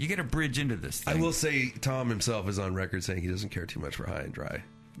bridge. You get a bridge into this thing. I will say Tom himself is on record saying he doesn't care too much for High and Dry.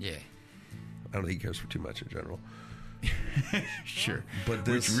 Yeah. I don't think he cares for too much in general. Sure. But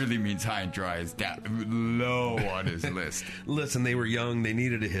this, which really means High and Dry is down low on his list. Listen, they were young. They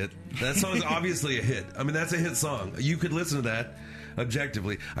needed a hit. That song's obviously a hit. I mean, that's a hit song. You could listen to that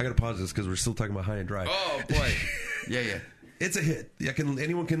objectively. I got to pause this because we're still talking about High and Dry. Oh, boy. Yeah. It's a hit.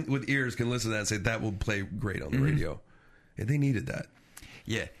 Anyone with ears can listen to that and say that will play great on the radio. And they needed that.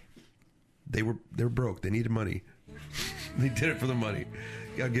 Yeah. They were broke. They needed money. They did it for the money.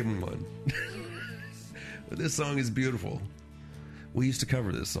 Gotta give them one. But this song is beautiful. We used to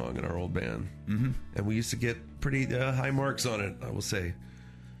cover this song in our old band. And we used to get pretty high marks on it, I will say.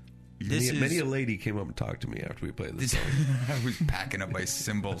 Many a lady came up and talked to me after we played this song. I was packing up my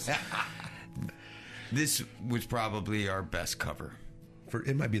cymbals. This was probably our best cover.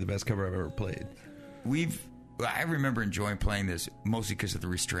 It might be the best cover I've ever played. I remember enjoying playing this mostly because of the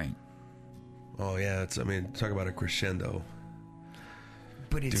restraint. Oh, yeah. Talk about a crescendo.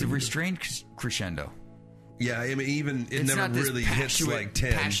 But it's a restrained crescendo. Yeah, I mean, even it never really hits like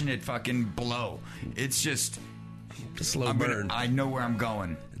 10. Passionate fucking blow. It's just a slow burn. I know where I'm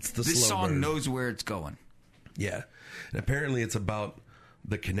going. It's the this slow song burn. knows where it's going. Yeah, and apparently it's about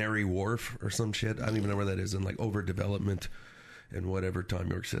the Canary Wharf or some shit. I don't even know where that is, and like overdevelopment and whatever Tom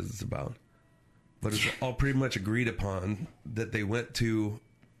York says it's about. But it's all pretty much agreed upon that they went to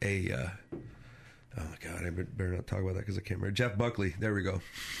a. Oh my God, I better not talk about that because I can't remember. Jeff Buckley. There we go.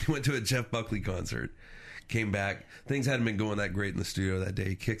 He went to a Jeff Buckley concert. Came back. Things hadn't been going that great in the studio that day.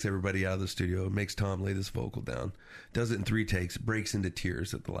 He kicks everybody out of the studio. Makes Tom lay this vocal down. Does it in 3 takes. Breaks into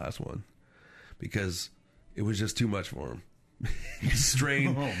tears at the last one. Because it was just too much for him. He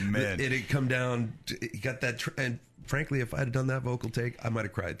strained. Oh, man. It had come down. He got that. And frankly, if I had done that vocal take, I might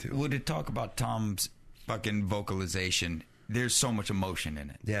have cried too. Well, to talk about Tom's fucking vocalization, there's so much emotion in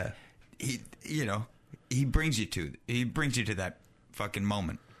it. Yeah. He brings you to that fucking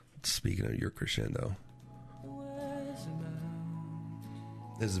moment. Speaking of your crescendo,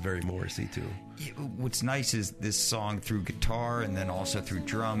 this is very Morrissey too. What's nice is this song through guitar and then also through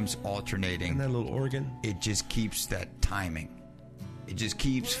drums alternating. And that little organ. It just keeps that timing. It just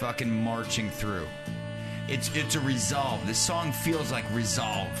keeps fucking marching through. It's a resolve. This song feels like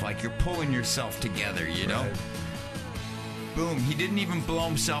resolve, like you're pulling yourself together, you know? Right. Boom, he didn't even blow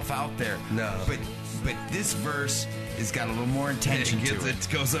himself out there. No. But this verse has got a little more intention to it. It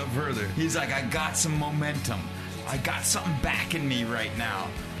goes up further. He's like, I got some momentum. I got something backing me right now.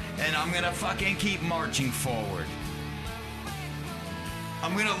 And I'm going to fucking keep marching forward.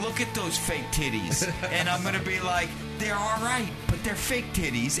 I'm going to look at those fake titties. And I'm going to be like, they're all right, but they're fake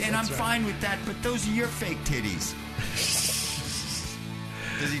titties. And I'm fine with that, but those are your fake titties.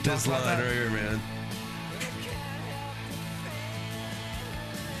 Does he talk This about line that? right here, man.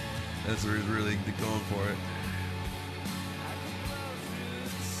 That's where he's really going for it.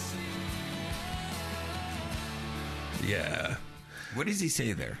 Yeah. What does he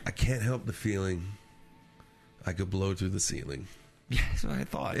say there? I can't help the feeling I could blow through the ceiling. Yeah, that's what I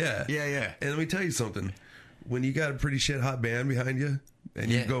thought. Yeah. Yeah. And let me tell you something. When you got a pretty shit hot band behind you, and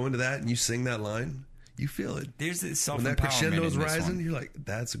you go into that and you sing that line, you feel it. There's this self-empowerment when that crescendo's in this rising, one. you're like,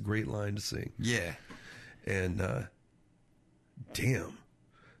 that's a great line to sing. Yeah. And damn.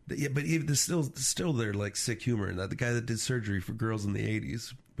 Yeah, but even there's still there like sick humor in that. The guy that did surgery for girls in the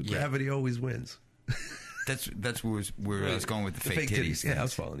 80s. But gravity always wins. That's where I was going with the fake titties. Yeah, I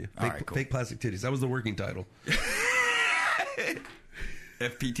was following you. All right, cool. Fake plastic titties. That was the working title.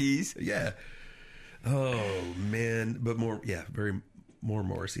 FPTs? Yeah. Oh, man. But more more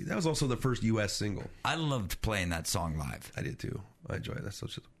Morrissey. That was also the first U.S. single. I loved playing that song live. I did too. I enjoy it. That's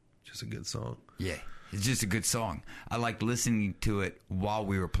just a good song. Yeah. It's just a good song. I liked listening to it while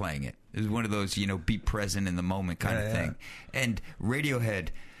we were playing it. It was one of those, be present in the moment kind of thing. And Radiohead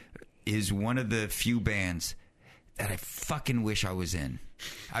is one of the few bands that I fucking wish I was in.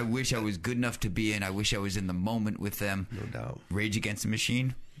 I wish I was good enough to be in. I wish I was in the moment with them. No doubt. Rage Against the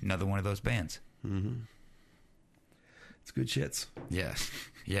Machine, another one of those bands. Mm-hmm. It's good shits. Yeah.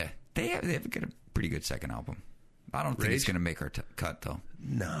 They have got a pretty good second album. I don't think it's going to make our cut, though.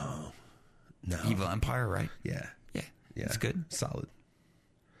 No. Evil Empire, right? Yeah. It's good. Solid.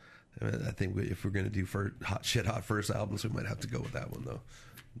 I think if we're going to do hot first albums, we might have to go with that one, though.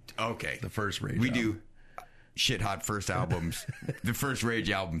 Okay. The first Rage We album. shit hot first albums. The first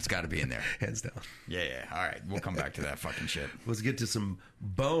Rage album's got to be in there. Hands down. Yeah. All right, we'll come back to that fucking shit. Let's get to some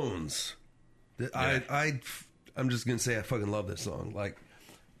Bones. I'm just gonna say I fucking love this song like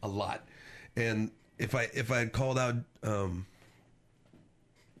a lot. And if I had called out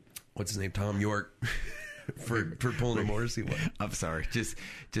what's his name, Tom York, for pulling a Morrissey, what? I'm sorry. Just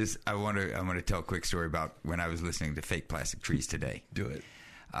I want to tell a quick story about when I was listening to Fake Plastic Trees today. Do it.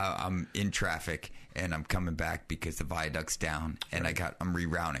 I'm in traffic and I'm coming back because the viaduct's down and I'm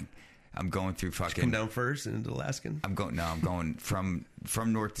rerouting. I'm going through fucking. Come down first into Alaskan. I'm going from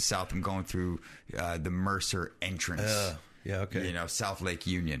north to south. I'm going through the Mercer entrance. Yeah, okay. You know, South Lake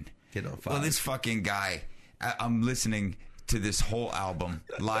Union. Get on fire. Well, this fucking guy. I'm listening to this whole album,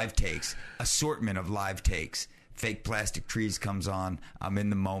 live takes, assortment of live takes. Fake Plastic Trees comes on. I'm in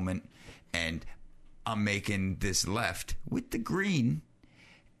the moment, and I'm making this left with the green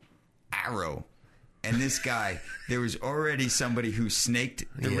arrow. And this guy, there was already somebody who snaked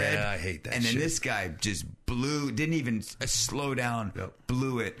the red. Yeah, I hate that And then shit. this guy just didn't even slow down,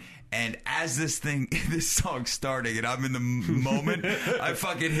 blew it. And as this song's starting and I'm in the moment, I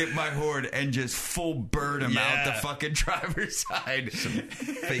fucking hit my horn and just full bird him out the fucking driver's side. Some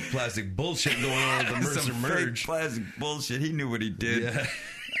fake plastic bullshit going on with the Mercer Some merge. fake plastic bullshit. He knew what he did. Yeah.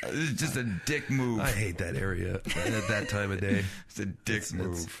 It's just a dick move. I hate that area at that time of day. It's a dick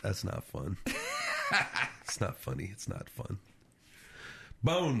move. That's not fun. It's not funny. It's not fun.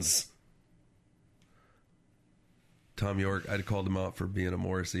 Bones. Tom York, I'd called him out for being a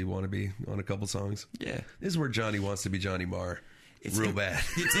Morrissey wannabe on a couple songs. Yeah. This is where Johnny wants to be Johnny Marr. Real bad.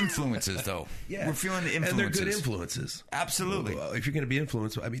 It's influences, though. Yeah. We're feeling the influences. And they're good influences. Absolutely. Well, if you're going to be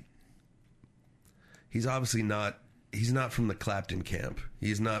influenced, I mean, he's obviously not, he's not from the Clapton camp.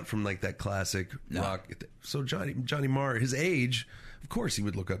 He's not from like that classic rock. So Johnny Marr, his age, of course he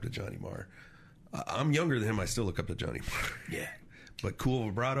would look up to Johnny Marr. I'm younger than him. I still look up to Johnny Marr. Yeah. But Cool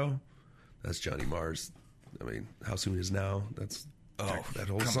Vibrato, that's Johnny Marr's. I mean, How Soon Is Now? That's that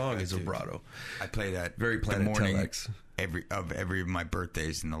whole song is vibrato. I play that very Planet Telex. Every of my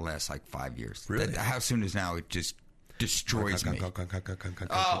birthdays in the last like 5 years. Really? How Soon Is Now? It just destroys me. Oh,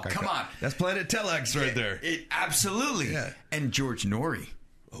 come on. That's Planet Telex right there. It absolutely. Yeah. And George Norrie.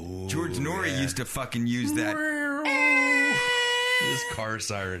 Oh, George Norrie used to fucking use that. This car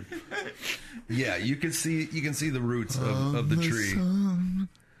siren. Yeah, you can see the roots of the tree.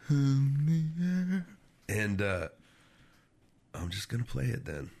 And I'm just gonna play it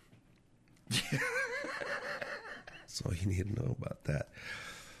then. That's all you need to know about that.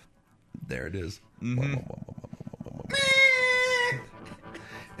 There it is. Mm-hmm.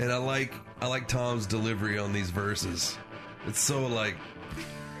 And I like Tom's delivery on these verses. It's so like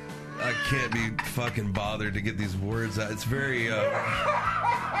I can't be fucking bothered to get these words out. It's very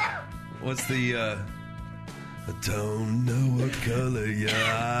what's the I don't know what color your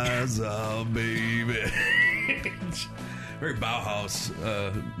eyes are, baby. Very Bauhaus.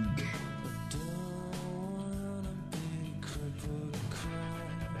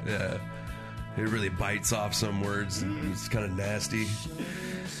 Yeah. It really bites off some words. It's kind of nasty.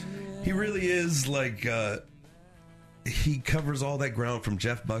 He really is like... he covers all that ground from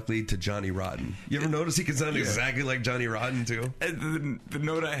Jeff Buckley to Johnny Rotten. You ever notice he can sound exactly like Johnny Rotten, too? And the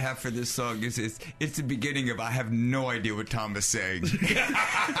note I have for this song is it's the beginning of I have no idea what Tom is saying.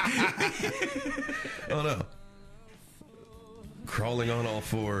 Oh, no. Crawling on all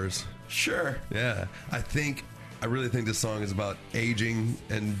fours. Sure. Yeah. I really think this song is about aging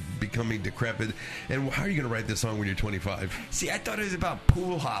and becoming decrepit. And how are you going to write this song when you're 25? See, I thought it was about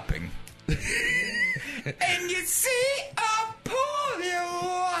pool hopping. And you see a pool you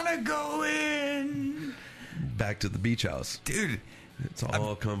want to go in. Back to the beach house. Dude. It's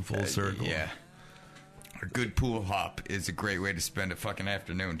all come full circle. Yeah. A good pool hop is a great way to spend a fucking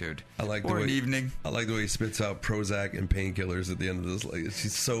afternoon, dude. I like or the way, an evening. I like the way he spits out Prozac and painkillers at the end of this. Like,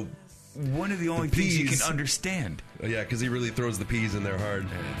 she's so... One of the only things you can understand. Oh, yeah, because he really throws the peas in there hard.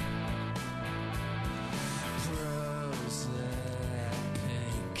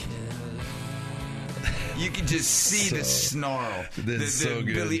 You can just see the snarl. The so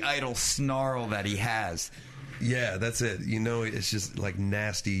good. Billy Idol snarl that he has. Yeah, that's it. You know, it's just like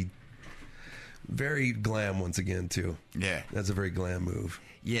nasty. Very glam once again, too. Yeah. That's a very glam move.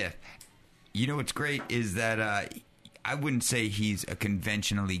 Yeah. You know what's great is that I wouldn't say he's a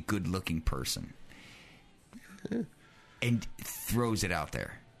conventionally good-looking person. And throws it out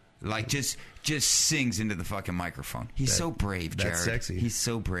there. Like, just sings into the fucking microphone. He's so brave, Jared. That's sexy. He's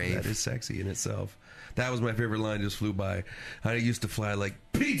so brave. That is sexy in itself. That was my favorite line, just flew by. I used to fly like,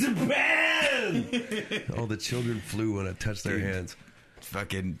 Peter Pan! All the children flew when I touched their hands.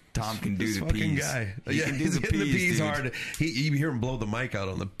 fucking Tom can do This the fucking peas. guy. He can do he's the hitting peas, dude. hard. You hear him blow the mic out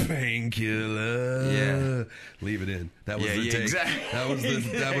on the painkiller. Yeah. Leave it in. That was the take. Exactly.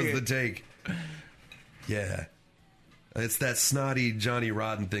 That was the take. Yeah. It's that snotty Johnny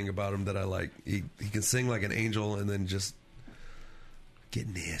Rotten thing about him that I like. He can sing like an angel and then just get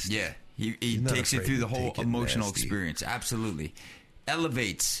nasty. Yeah, he not takes you afraid through the to whole take it emotional nasty. experience. Absolutely.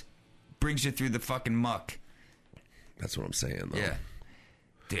 Elevates. Brings you through the fucking muck. That's what I'm saying, though. Yeah.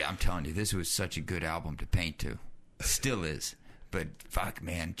 Dude, I'm telling you, this was such a good album to paint to. Still is. But fuck,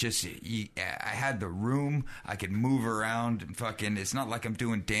 man, I had the room. I could move around and fucking. It's not like I'm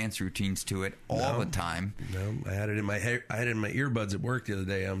doing dance routines to it all the time. No, I had it in my hair. I had it in my earbuds at work the other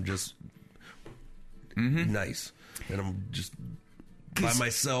day. I'm just nice, and I'm just by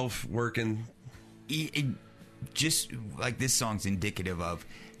myself working. Just like this song's indicative of,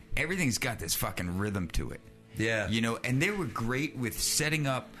 everything's got this fucking rhythm to it. Yeah, You know, and they were great with setting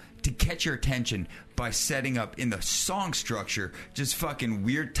up to catch your attention by setting up in the song structure just fucking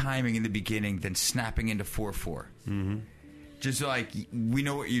weird timing in the beginning, then snapping into 4/4. Mm-hmm. Just like, we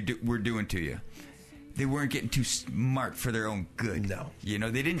know what we're doing to you. They weren't getting too smart for their own good. No. You know,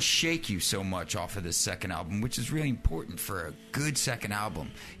 they didn't shake you so much off of this second album, which is really important for a good second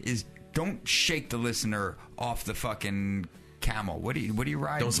album, is don't shake the listener off the fucking camel. What do you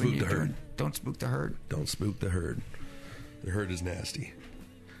ride? Don't spook the herd. Don't spook the herd. Don't spook the herd. The herd is nasty.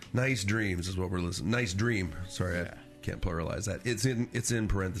 Nice dreams is what we're listening. Nice dream. Sorry, I can't pluralize that. It's in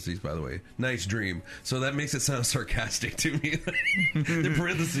parentheses, by the way. Nice dream. So that makes it sound sarcastic to me. The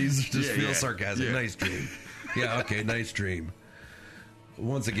parentheses just feel sarcastic. Yeah. Nice dream. Yeah. Okay. Nice dream.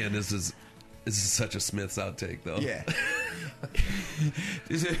 Once again, this is such a Smiths outtake, though. Yeah.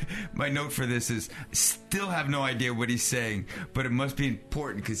 My note for this is, still have no idea what he's saying, but it must be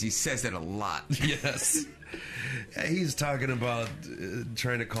important because he says it a lot. Yes. He's talking about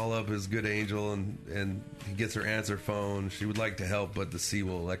trying to call up his good angel, and he gets her answer phone. She would like to help, but the sea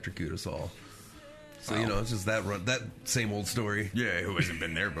will electrocute us all. So, you know, it's just that same old story. Yeah, who hasn't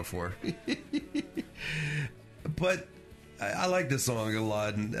been there before? But I like this song a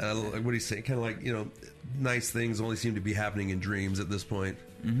lot, and I like what he's saying. Kind of like, you know, nice things only seem to be happening in dreams at this point.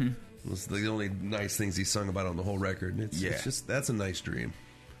 Mm-hmm. It's the only nice things he sung about on the whole record. And it's just, that's a nice dream.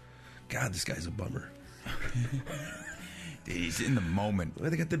 God, this guy's a bummer. Dude, he's in the moment.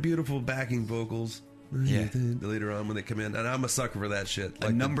 They got the beautiful backing vocals. Yeah. Later on when they come in, and I'm a sucker for that shit.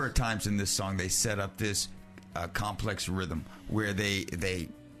 A number of times in this song, they set up this complex rhythm where they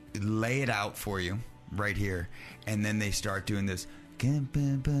lay it out for you right here, and then they start doing this. Yeah,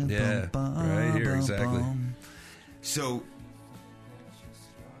 right here, exactly. So,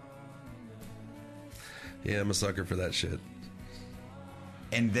 yeah, I'm a sucker for that shit.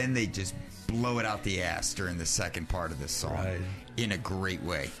 and then they just blow it out the ass during the second part of this song, Right. in a great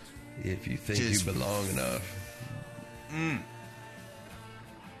way. If you think Just- you belong enough.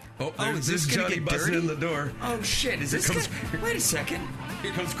 Oh, is there's this gonna Johnny get busting dirty? in the door. Oh shit! Is this? comes- Wait a second.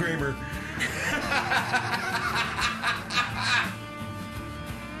 Here comes Kramer.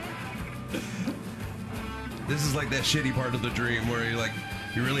 This is like that shitty part of the dream where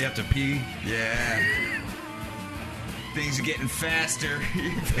you really have to pee. Yeah. Things are getting faster.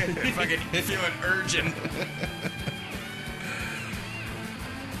 Fucking feeling urgent.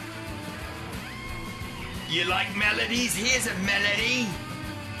 You like melodies? Here's a melody.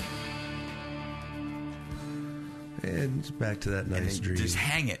 And it's back to that nice dream. Just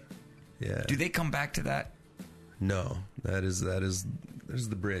hang it. Yeah. Do they come back to that? No, there's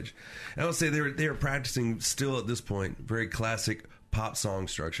the bridge. And I'll say they were practicing still at this point very classic pop song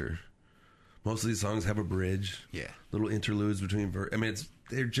structure. Most of these songs have a bridge, Yeah. little interludes between. I mean,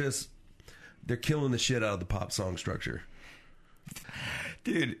 they're killing the shit out of the pop song structure.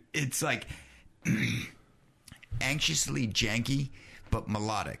 Dude, it's like anxiously janky, but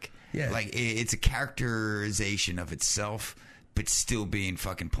melodic. Yeah. Like it's a characterization of itself, but still being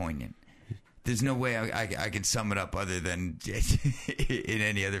fucking poignant. There's no way I can sum it up other than in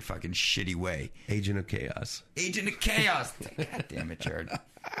any other fucking shitty way. Agent of Chaos. Agent of Chaos. God damn it, Jared.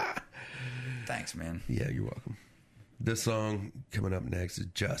 Thanks, man. Yeah, you're welcome. This song coming up next is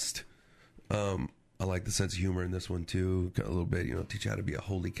Just. I like the sense of humor in this one too. Got a little bit, teach you how to be a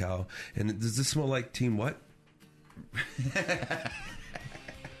holy cow. And does this smell like Team what?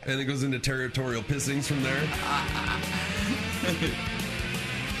 And it goes into territorial pissings from there.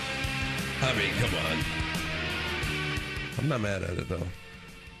 I mean, come on. I'm not mad at it though.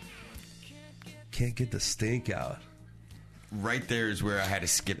 Can't get the stink out. Right there is where I had to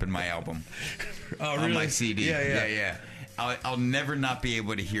skip in my album. Oh, On really? my CD. Yeah. I'll never not be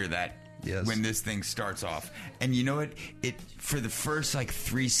able to hear that Yes. when this thing starts off. And you know what? It for the first like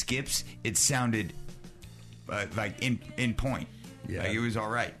 3 skips, it sounded like in point. Yeah. Like, it was all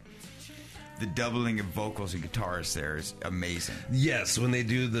right. The doubling of vocals and guitars there is amazing. Yes, when they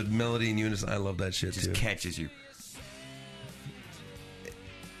do the melody in unison, I love that shit Just too. catches you.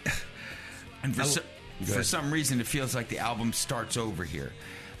 And for some reason, it feels like the album starts over here.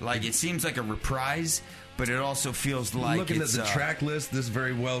 Like, it seems like a reprise, but it also feels like Looking it's, at the track list, this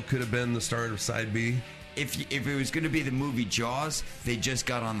very well could have been the start of side B. If it was going to be the movie Jaws, they just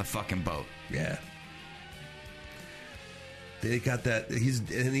got on the fucking boat. Yeah. They got that.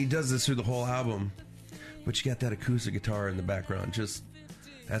 And he does this through the whole album, but you got that acoustic guitar in the background. Just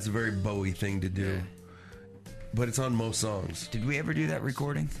that's a very Bowie thing to do. Yeah. But it's on most songs. Did we ever do that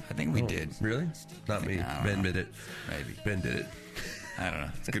recording? I think we did. Really? Not me. Ben did it. Maybe. Ben did it. I don't know.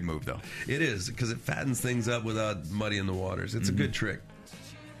 It's a good move, though. It is, because it fattens things up without muddying the waters. It's a good trick.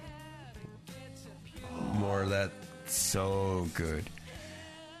 More of that. So good.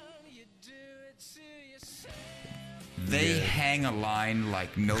 They hang a line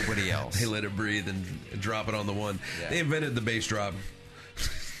like nobody else. They let it breathe and drop it on the one. Yeah. They invented the bass drop.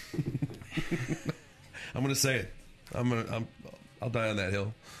 I'm going to say it. I'll die on that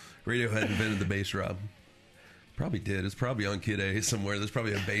hill. Radiohead invented the bass drop. Probably did. It's probably on Kid A somewhere. There's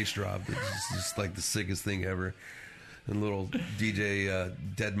probably a bass drop. It's just like the sickest thing ever. And little DJ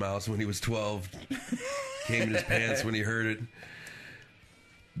Deadmau5, when he was 12, came in his pants when he heard it.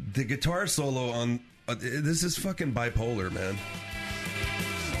 The guitar solo on... this is fucking bipolar, man.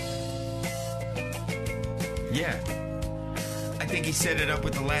 Yeah. I think he set it up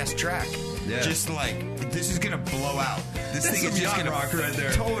with the last track. Yeah. Just like, this is going to blow out. This thing is just going to rock right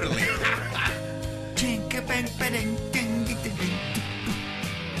there. Totally.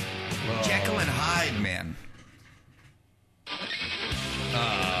 Jekyll and Hyde, man.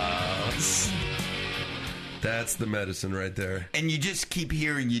 That's the medicine right there. And you just keep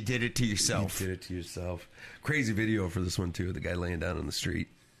hearing you did it to yourself. You did it to yourself. Crazy video for this one, too. The guy laying down on the street.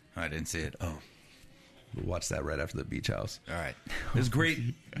 I didn't see it. Oh. We'll watch that right after the beach house. All right. It was great.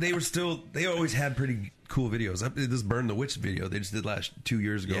 They always had pretty cool videos. This Burn the Witch video they just did 2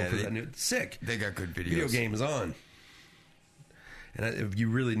 years ago. Yeah, sick. They got good videos. Video game is on. And if you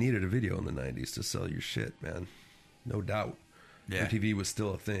really needed a video in the 90s to sell your shit, man, no doubt. Yeah. MTV was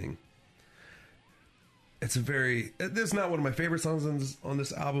still a thing. It's it's not one of my favorite songs on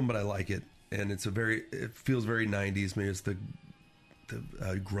this album, but I like it. And it feels very 90s. Maybe it's the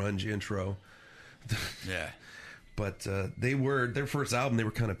grunge intro. Yeah. But their first album, they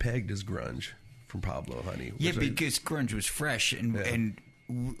were kind of pegged as grunge from Pablo Honey. Yeah, because grunge was fresh, and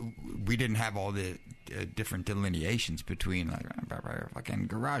we didn't have all the different delineations between like fucking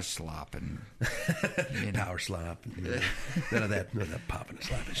garage slop and power slop. None of that popping and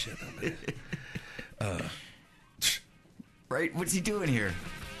slapping shit. Right? What's he doing here?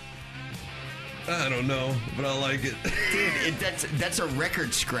 I don't know, but I like it. Dude, that's a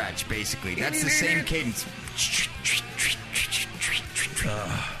record scratch, basically. That's the same cadence.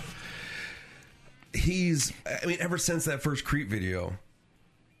 Ever since that first Creep video,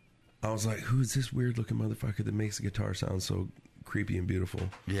 I was like, who's this weird looking motherfucker that makes the guitar sound so creepy and beautiful?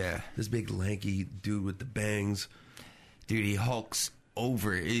 Yeah. This big lanky dude with the bangs. Dude, he hulks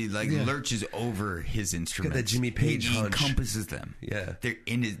over. He lurches over his instruments. Got that Jimmy Page he hunch. encompasses them. Yeah.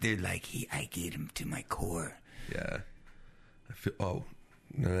 They're like, I get him to my core. Yeah. I feel,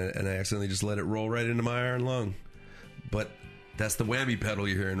 and I accidentally just let it roll right into my iron lung. But that's the whammy pedal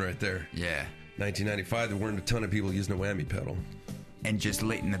you're hearing right there. Yeah. 1995, there weren't a ton of people using a whammy pedal. And just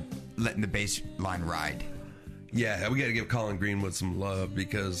letting the bass line ride. Yeah, we got to give Colin Greenwood some love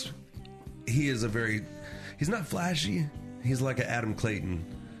because he's not flashy. He's like an Adam Clayton.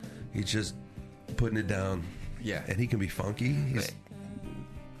 He's just putting it down. Yeah. And he can be funky.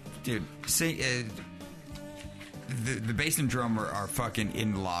 Dude, the bass and drummer are fucking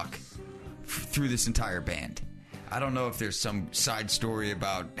in lock through this entire band. I don't know if there's some side story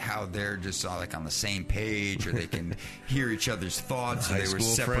about how they're just like on the same page or they can hear each other's thoughts or they were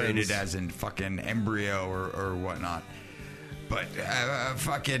separated friends. As in fucking embryo or whatnot. But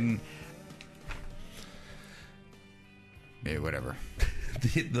fucking... Yeah, whatever.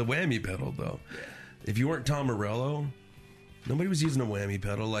 the whammy pedal, though. Yeah. If you weren't Tom Morello, nobody was using a whammy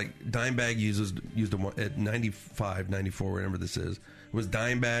pedal. Like Dimebag used at 95, 94, whatever this is. It was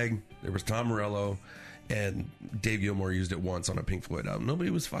Dimebag, there was Tom Morello, And Dave Gilmour used it once on a Pink Floyd album. Nobody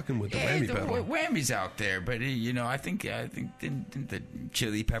was fucking with the whammy pedal. Whammy's out there, but I think didn't the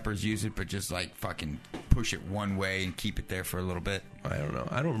Chili Peppers use it, but just like fucking push it one way and keep it there for a little bit. I don't know.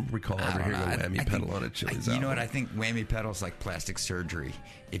 I don't recall ever hearing a whammy pedal on a Chili's album. You know what? I think whammy pedal's like plastic surgery.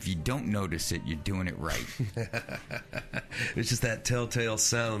 If you don't notice it, you're doing it right. It's just that telltale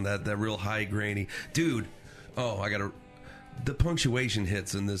sound, that real high grainy. Dude, the punctuation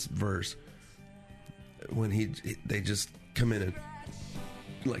hits in this verse. When they just come in and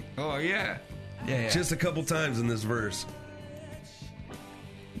like, oh yeah, just a couple times in this verse,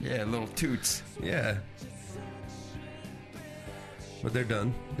 little toots, but they're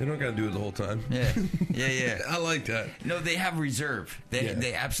done. They don't got to do it the whole time. Yeah. I like that. No, they have reserve.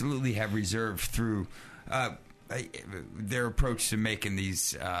 They absolutely have reserve through their approach to making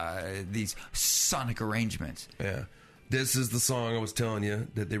these sonic arrangements. Yeah. This is the song I was telling you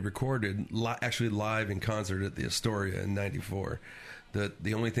that they recorded actually live in concert at the Astoria in '94.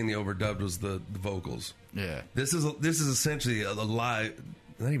 The only thing they overdubbed was the vocals. Yeah. This is essentially a live,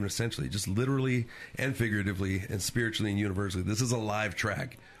 not even essentially, just literally and figuratively and spiritually and universally. This is a live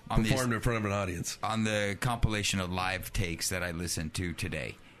track performed in front of an audience. On the compilation of live takes that I listened to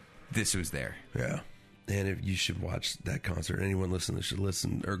today, this was there. Yeah. And if you should watch that concert, anyone listening should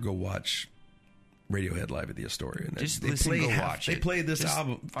listen or go watch Radiohead live at the Astoria. And just listen, go watch it. They played this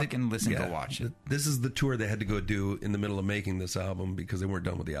album. Fucking listen, go watch it. This is the tour they had to go do in the middle of making this album because they weren't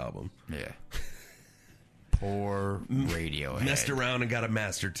done with the album. Yeah. Poor Radiohead. Messed around and got a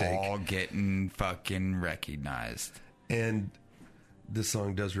master take. All getting fucking recognized. And this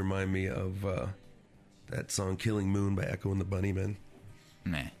song does remind me of that song Killing Moon by Echo and the Bunnymen.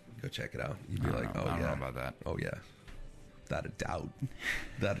 Nah. Go check it out. You'd be like, I don't know about that. Oh, yeah. Without a doubt.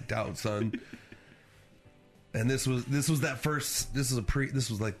 Without a doubt, son. And this was that first. This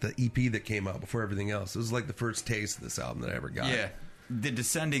was like the EP that came out before everything else. This was like the first taste of this album that I ever got. Yeah, the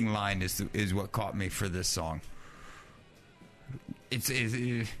descending line is what caught me for this song. It's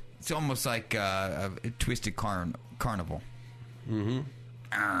almost like a twisted carnival. Mm-hmm.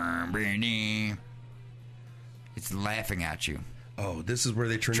 It's laughing at you. Oh, this is where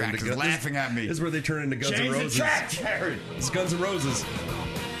they turn into Guns. Laughing at me. This is where they turn into Guns N' Roses. Track, Jared. It's Guns N' Roses.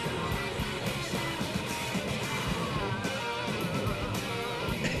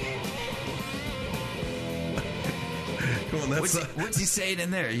 Come on, what's he saying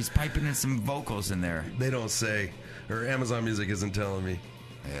in there? He's piping in some vocals in there. They don't say, or Amazon Music isn't telling me.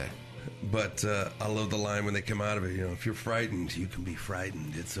 Yeah. But I love the line when they come out of it. You know, if you're frightened, you can be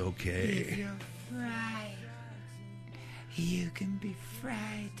frightened. It's okay. If you're frightened, you can be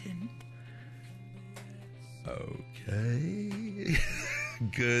frightened. Okay.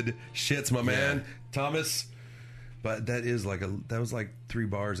 Good shits, my man. Thomas. But that was like 3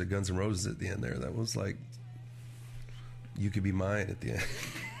 bars of Guns N' Roses at the end there. That was like, you could be mine at the end.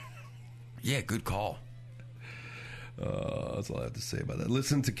 Yeah, good call. That's all I have to say about that.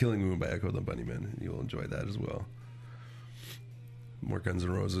 Listen to Killing Moon by Echo and the Bunnymen. You'll enjoy that as well. More Guns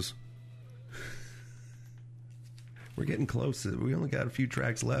N' Roses. We're getting close. We only got a few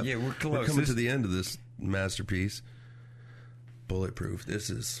tracks left. Yeah, we're close. We're coming to the end of this masterpiece. Bulletproof.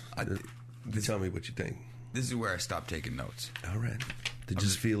 Tell me what you think. This is where I stopped taking notes. All right.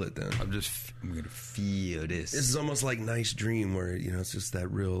 Just feel it then. I'm going to feel this. This is almost like Nice Dream where, it's just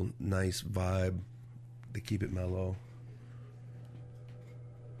that real nice vibe. They keep it mellow.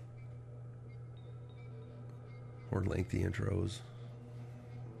 Or lengthy intros.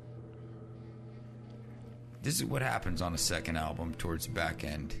 This is what happens on a second album towards the back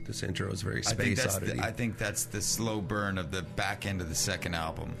end. This intro is very Space Oddity. I think that's the slow burn of the back end of the second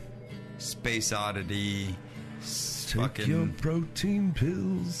album. Space Oddity. Take your protein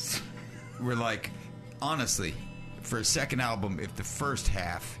pills. We're like, honestly, for a second album, if the first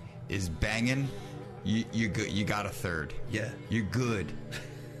half is banging, you're good. You got a third. Yeah. You're good.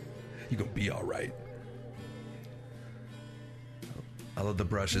 You're going to be all right. I love the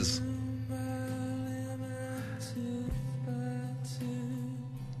brushes.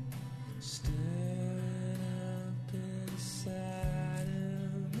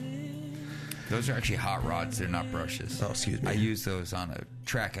 Those are actually hot rods. They're not brushes. Oh, excuse me. I used those on a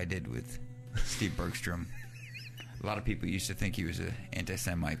track I did with Steve Bergstrom. A lot of people used to think he was an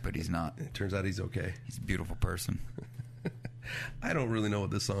anti-Semite, but he's not. It turns out he's okay. He's a beautiful person. I don't really know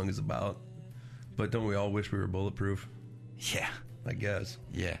what this song is about, but don't we all wish we were bulletproof? Yeah. I guess.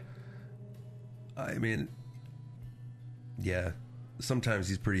 Yeah. I mean, yeah. Sometimes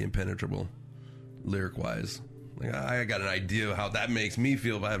he's pretty impenetrable, lyric-wise. Like, I got an idea of how that makes me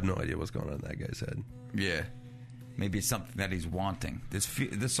feel, but I have no idea what's going on in that guy's head. Yeah. Maybe it's something that he's wanting.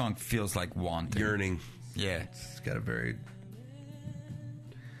 This song feels like wanting. Yearning. Yeah. It's got a very...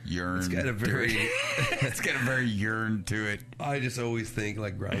 Yearn. It's got a very... It's got a very yearn to it. I just always think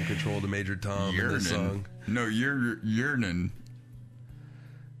like Ground Control to Major Tom in this song. No, you're yearning.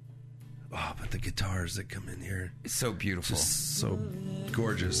 Oh, but the guitars that come in here. It's so beautiful. Just so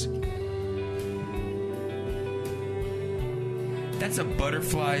gorgeous. That's a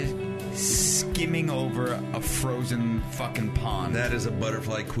butterfly skimming over a frozen fucking pond. That is a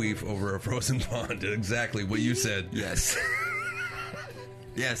butterfly queef over a frozen pond. Exactly what you said. Yes.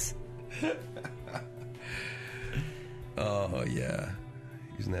 Yes. Oh, yeah.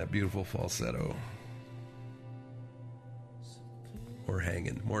 Using that beautiful falsetto. More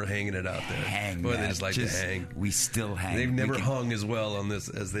hanging it out there. Hang. Boy, they just like to hang. We still hang. They've never hung as well on this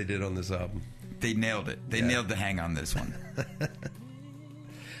as they did on this album. They nailed it. They nailed the hang on this one.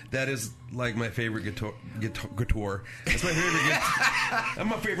 That is like my favorite guitar. That's my favorite guitar. That's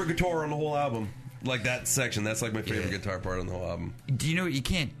my favorite guitar on the whole album. Like that section. That's like my favorite guitar part on the whole album. Do you know what you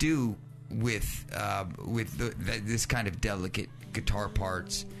can't do with this kind of delicate guitar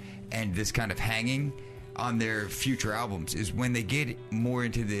parts and this kind of hanging on their future albums is when they get more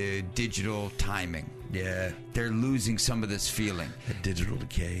into the digital timing. Yeah. They're losing some of this feeling. The digital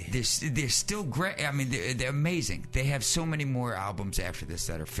decay. They're still great. I mean, they're amazing. They have so many more albums after this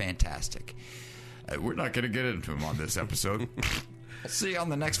that are fantastic. We're not going to get into them on this episode. I'll see you on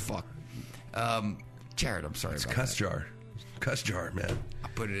the next fuck. Jared, I'm sorry about Cuss that. jar. Cuss jar, man. I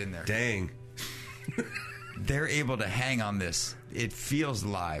put it in there. Dang. They're able to hang on this. It feels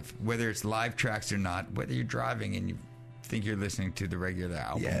live, whether it's live tracks or not, whether you're driving and you think you're listening to the regular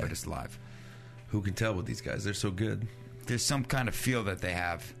album, but it's live. Who can tell with these guys? They're so good. There's some kind of feel that they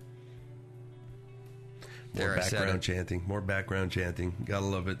have. More background chanting. More background chanting. Gotta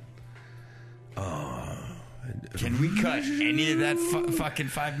love it. Can we cut any of that fucking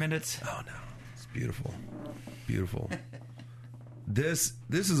 5 minutes? Oh, no. It's beautiful. Beautiful. This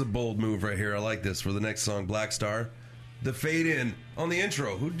is a bold move right here. I like this for the next song, Black Star. The fade in on the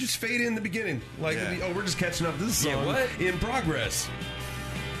intro. Who just fade in the beginning? Like, we're just catching up. This is song in progress.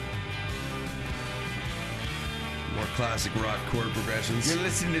 More classic rock chord progressions. You're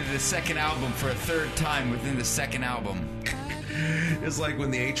listening to the second album for a third time within the second album. It's like when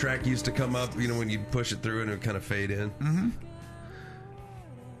the 8-track used to come up, when you push it through and it would kind of fade in. Mm-hmm.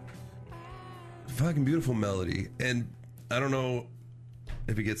 Fucking beautiful melody. And I don't know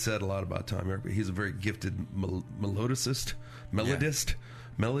if it gets said a lot about Tom York, but he's a very gifted melodist,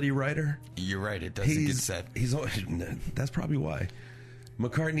 melody writer. You're right. It doesn't get said. That's probably why.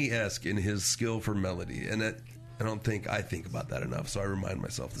 McCartney-esque in his skill for melody. And that, I think about that enough, so I remind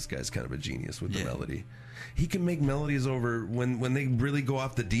myself this guy's kind of a genius with the melody. He can make melodies over when they really go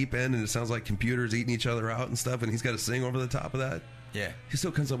off the deep end and it sounds like computers eating each other out and stuff, and he's got to sing over the top of that. Yeah. He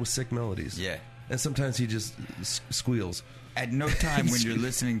still comes up with sick melodies. Yeah. And sometimes he just squeals. At no time when you're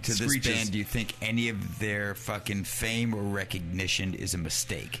listening to this Screeches. band do you think any of their fucking fame or recognition is a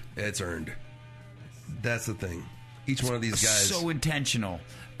mistake. It's earned. That's the thing. Each one of these guys, so intentional,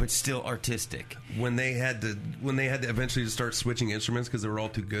 but still artistic. When they had to eventually start switching instruments because they were all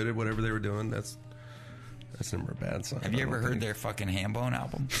too good at whatever they were doing, that's never a bad sign. Have you ever heard their fucking Hambone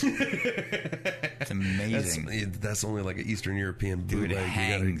album? It's amazing. That's only like an Eastern European bootleg. Dude, it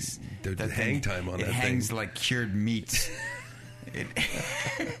hangs. The hang time on that thing. It hangs like cured meats. It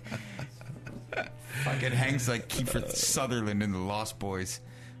fucking hangs like Kiefer Sutherland in the Lost Boys.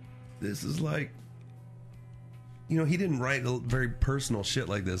 This is like, he didn't write very personal shit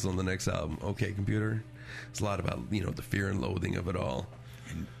like this on the next album. Okay, Computer. It's a lot about, the fear and loathing of it all.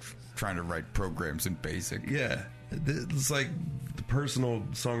 And trying to write programs in BASIC. Yeah. It's like the personal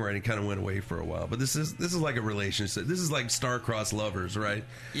songwriting kind of went away for a while. But this is like a relationship. This is like star-crossed lovers, right?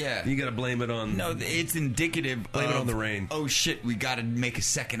 Yeah. You got to blame it on... No, it's indicative Blame it on the rain. Oh, shit, we got to make a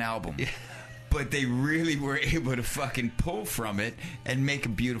second album. Yeah. But they really were able to fucking pull from it and make a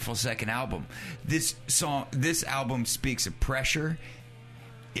beautiful second album. This album speaks of pressure.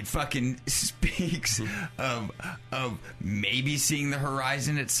 It fucking speaks of maybe seeing the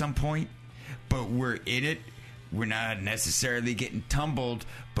horizon at some point, but we're in it. We're not necessarily getting tumbled,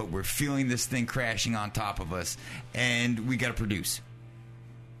 but we're feeling this thing crashing on top of us, and we got to produce.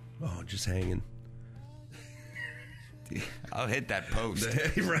 Oh, just hanging. I'll hit that post.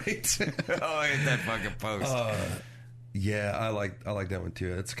 Right? I'll hit that fucking post. Yeah, I like that one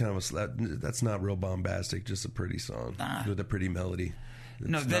too. It's kind of that's not real bombastic, just a pretty song with a pretty melody.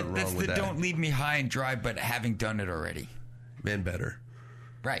 That's the Don't Leave Me High and Dry, but having done it already. And better.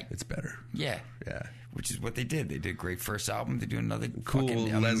 Right. It's better. Yeah. Yeah. Which is what they did. They did a great first album. They do another Cool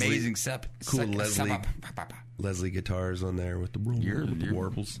fucking amazing Leslie guitars on there with the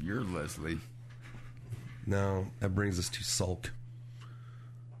warbles. You're Leslie. No, that brings us to Sulk.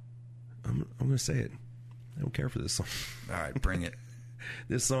 I'm going to say it. I don't care for this song. All right, bring it.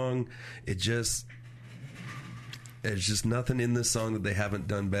 This song, there's just nothing in this song that they haven't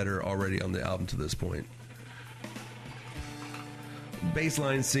done better already on the album to this point.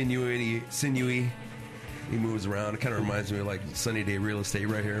 Bassline sinewy. He moves around. It kind of reminds me of like Sunny Day Real Estate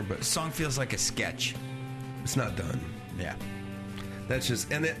right here, but The song feels like a sketch. it's not done. Yeah. That's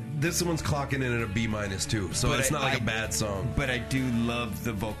just, and this one's clocking in at a B- too, so it's not like a bad song. But I do love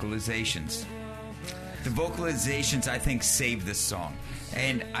the vocalizations. The vocalizations, I think, save this song.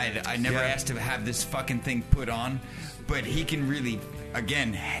 And I never asked to have this fucking thing put on, but he can really,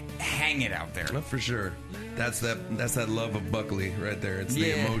 again, hang it out there. Not for sure. That's that love of Buckley right there. It's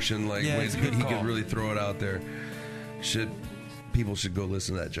the emotion, like it's a good he call. could really throw it out there. People should go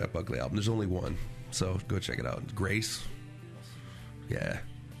listen to that Jeff Buckley album. There's only one, so go check it out. Grace. Yeah,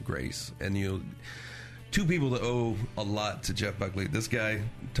 Grace. And two people that owe a lot to Jeff Buckley. This guy,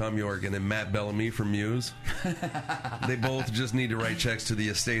 Tom York, and then Matt Bellamy from Muse. They both just need to write checks to the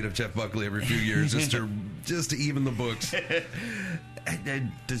estate of Jeff Buckley every few years just to even the books.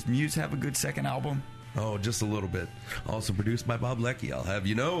 Does Muse have a good second album? Oh, just a little bit. Also produced by Bob Leckie, I'll have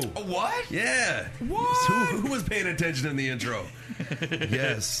you know. What? Yeah. What? Who was paying attention in the intro?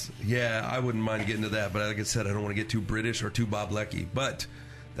 Yes. Yeah, I wouldn't mind getting to that, but like I said, I don't want to get too British or too Bob Leckie. But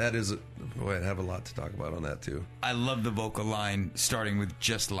that is, boy, I have a lot to talk about on that, too. I love the vocal line starting with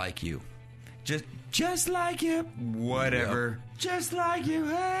 "Just like you." Just like you. Whatever. Yep. Just like you.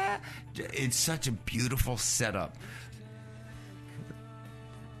 It's such a beautiful setup.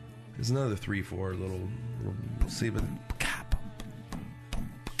 There's another 3-4 little see, but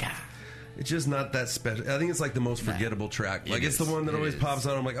it's just not that special. I think it's like the most forgettable track. Like it's the one that always pops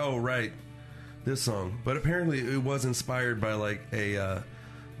on. I'm like, oh right, this song. But apparently it was inspired by like the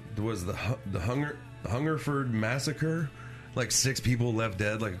Hungerford massacre. Like 6 people left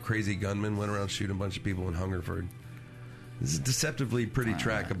dead. Like a crazy gunman went around shooting a bunch of people in Hungerford. This is a deceptively pretty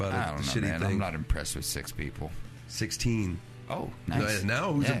track about a shitty man. thing. I'm not impressed with 6 people. 16. Oh, nice.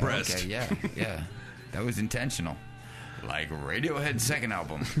 Now who's impressed? Okay, yeah. That was intentional. Like Radiohead's second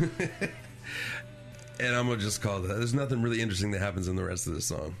album. And I'm going to just call that. There's nothing really interesting that happens in the rest of the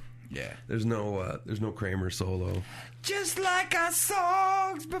song. Yeah. There's no Kramer solo. Just like our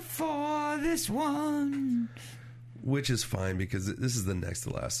songs before this one. Which is fine because this is the next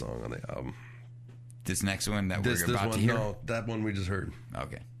to last song on the album. This next one that we're about to hear? No, that one we just heard.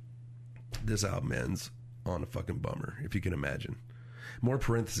 Okay. This album ends on a fucking bummer, if you can imagine. More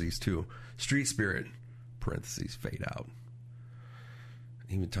parentheses, too. Street Spirit, parentheses, fade out.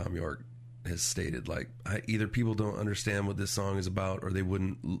 Even Tom York has stated, like, either people don't understand what this song is about, or they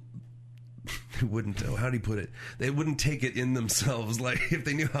wouldn't, how do you put it? They wouldn't take it in themselves. Like, if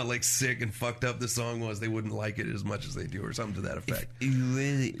they knew how, like, sick and fucked up the song was, they wouldn't like it as much as they do, or something to that effect. If you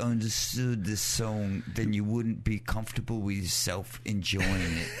really understood this song, then you wouldn't be comfortable with yourself enjoying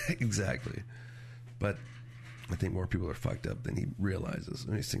it. Exactly. But I think more people are fucked up than he realizes.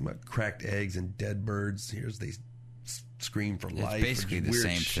 And he's thinking about cracked eggs and dead birds. Here's they scream for life. It's basically the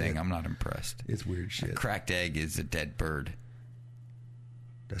same thing. I'm not impressed. It's weird shit. A cracked egg is a dead bird.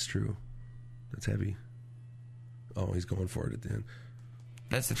 That's true. That's heavy. Oh, he's going for it at the end.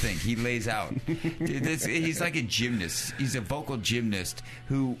 That's the thing. He lays out. He's like a gymnast. He's a vocal gymnast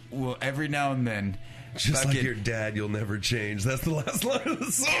who will every now and then... Just like your dad, you'll never change. That's the last line of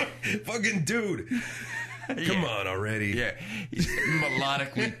the song. Fucking dude. Come on already. Yeah. He's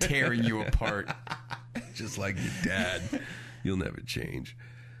melodically tearing you apart. Just like your dad, you'll never change.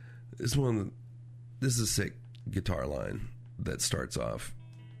 This is a sick guitar line that starts off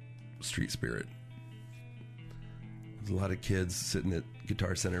Street Spirit. There's a lot of kids sitting at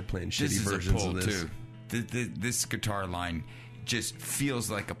Guitar Center playing shitty versions of this. Too. This guitar line just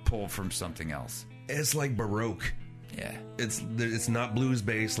feels like a pull from something else. It's like Baroque. Yeah. It's not blues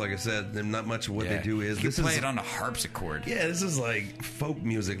based, like I said. Not much of what they do is. You play it on a harpsichord. Yeah, this is like folk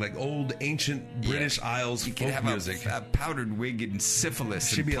music, like old ancient British Isles folk music. You could have a powdered wig and syphilis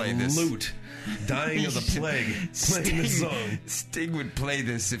Should and play this. Should be a lute, dying of the plague, playing this song. Sting would play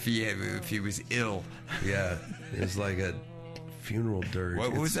this if he was ill. Yeah, it's like a funeral dirge.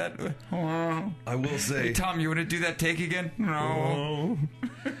 What was that? I will say... Hey, Tom, you want to do that take again? No.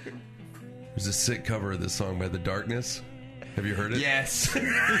 There's a sick cover of this song by The Darkness. Have you heard it? Yes.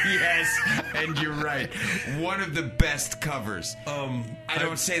 Yes. And you're right. One of the best covers. I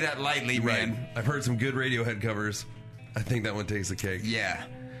don't say that lightly, man. I've heard some good Radiohead covers. I think that one takes the cake. Yeah.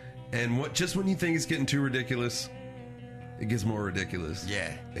 And just when you think it's getting too ridiculous, it gets more ridiculous.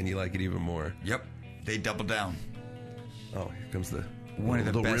 Yeah. And you like it even more. Yep. They double down. Oh, here comes the One of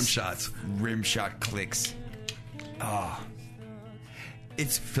the little best rim shots. Rim shot clicks. Oh.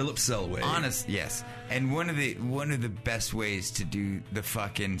 It's Philip Selway. honest, yes. And one of the best ways to do the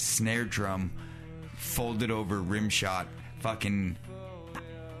fucking snare drum folded over rim shot fucking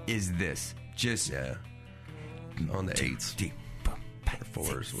is this. Just on the eights. Or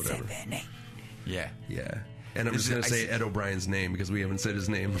fours, whatever. 7, 8. Yeah. Yeah. And I'm just going to say Ed O'Brien's name because we haven't said his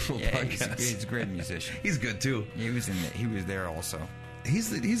name the whole podcast. He's a great musician. He's good too. He was there also.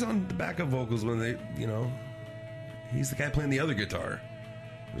 He's on the backup vocals when they, he's the guy playing the other guitar.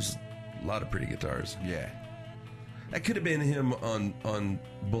 There's a lot of pretty guitars. Yeah. That could have been him on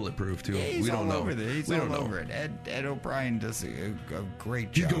Bulletproof too. Yeah, he's we don't all know. over there. He's we all don't know. over it. Ed O'Brien does a great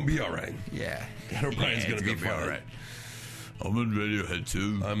He's job. gonna be all right. Yeah. Ed O'Brien's gonna be all fine. right. I'm in Radiohead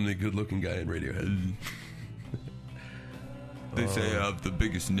too. I'm the good-looking guy in Radiohead. They say I have the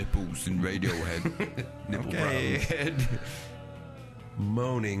biggest nipples in Radiohead. Nipple Okay. problems.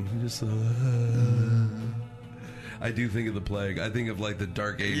 Moaning. Just. I do think of the plague. I think of like the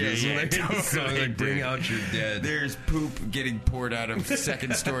Dark Ages. Yeah, when I hear the song, totally, like, bring dude. out your dead. There's poop getting poured out of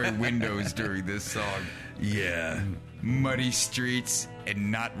second-story windows during this song. Yeah. Muddy streets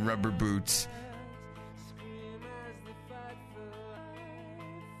and not rubber boots.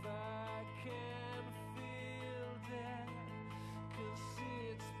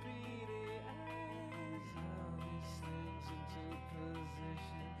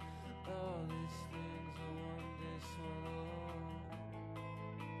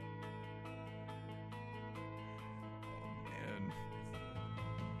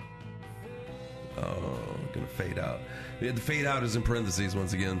 Oh, gonna fade out. Yeah, the fade out is in parentheses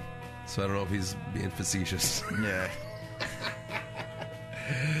once again, so I don't know if he's being facetious. Yeah.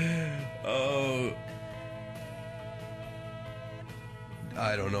 Oh,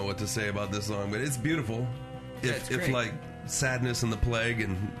 I don't know what to say about this song, but it's beautiful. it's If great. like sadness and the plague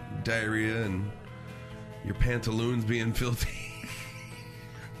and diarrhea and your pantaloons being filthy.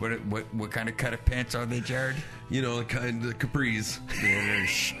 What kind of cut of pants are they, Jared? The kind of capris. They're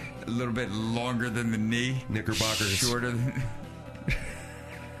a little bit longer than the knee. Knickerbockers. Shorter than...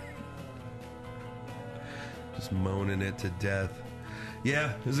 Just moaning it to death.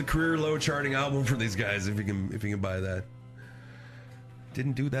 Yeah, it was a career low charting album for these guys if you can buy that.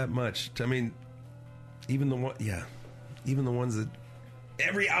 Didn't do that much. I mean, even the ones that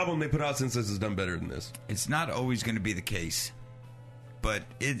every album they put out since this has done better than this. It's not always going to be the case, but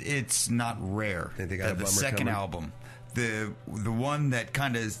it's not rare Think they got a that the bummer second coming? album, the one that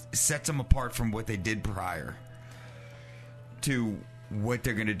kind of sets them apart from what they did prior to what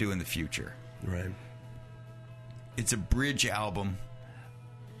they're going to do in the future. Right. It's a bridge album,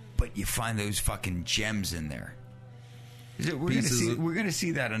 but you find those fucking gems in there. We're gonna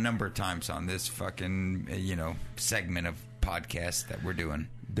see that a number of times on this fucking segment of podcast that we're doing.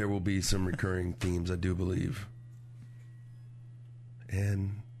 There will be some recurring themes, I do believe.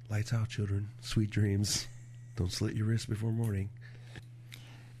 And lights out, children. Sweet dreams. Don't slit your wrist before morning.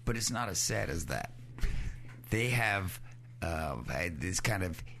 But it's not as sad as that. They have this kind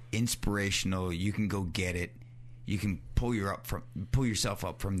of inspirational. You can go get it. You can pull yourself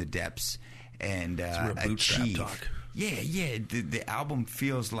up from the depths and real bootstrap achieve. talk. Yeah. The album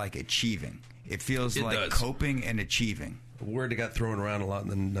feels like achieving. It feels like does. coping and achieving. A word that got thrown around a lot in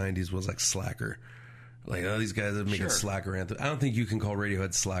the 90s was like slacker. Like, these guys are making Sure. slacker anthem. I don't think you can call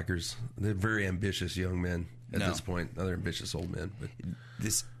Radiohead slackers. They're very ambitious young men at No. this point. They're ambitious old men. But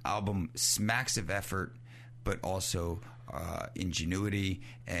This album smacks of effort, but also ingenuity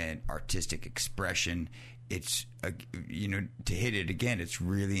and artistic expression. It's to hit it again. It's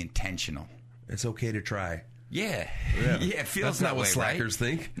really intentional. it's okay to try. Yeah, it feels That's that not what way, slackers right?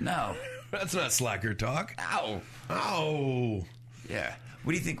 think. No. That's not slacker talk. Ow. Oh. Yeah.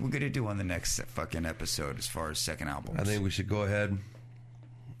 What do you think we're going to do on the next fucking episode as far as second albums? I think we should go ahead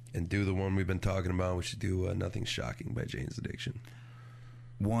and do the one we've been talking about. We should do Nothing Shocking by Jane's Addiction.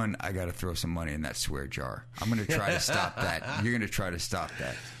 One, I got to throw some money in that swear jar. I'm going to try to stop that. You're going to try to stop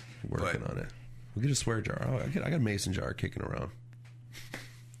that. Working on it. We get a swear jar. Oh, I got a mason jar kicking around.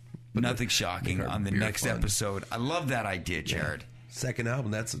 Nothing shocking make our on the beer next fun. episode. I love that idea, Jared. Second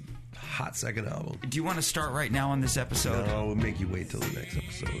album. That's a hot second album. Do you want to start right now on this episode? No, we'll make you wait till the next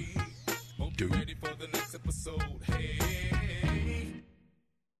episode. Dude. Ready for the next episode. Hey.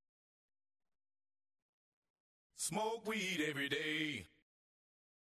 Smoke weed every day.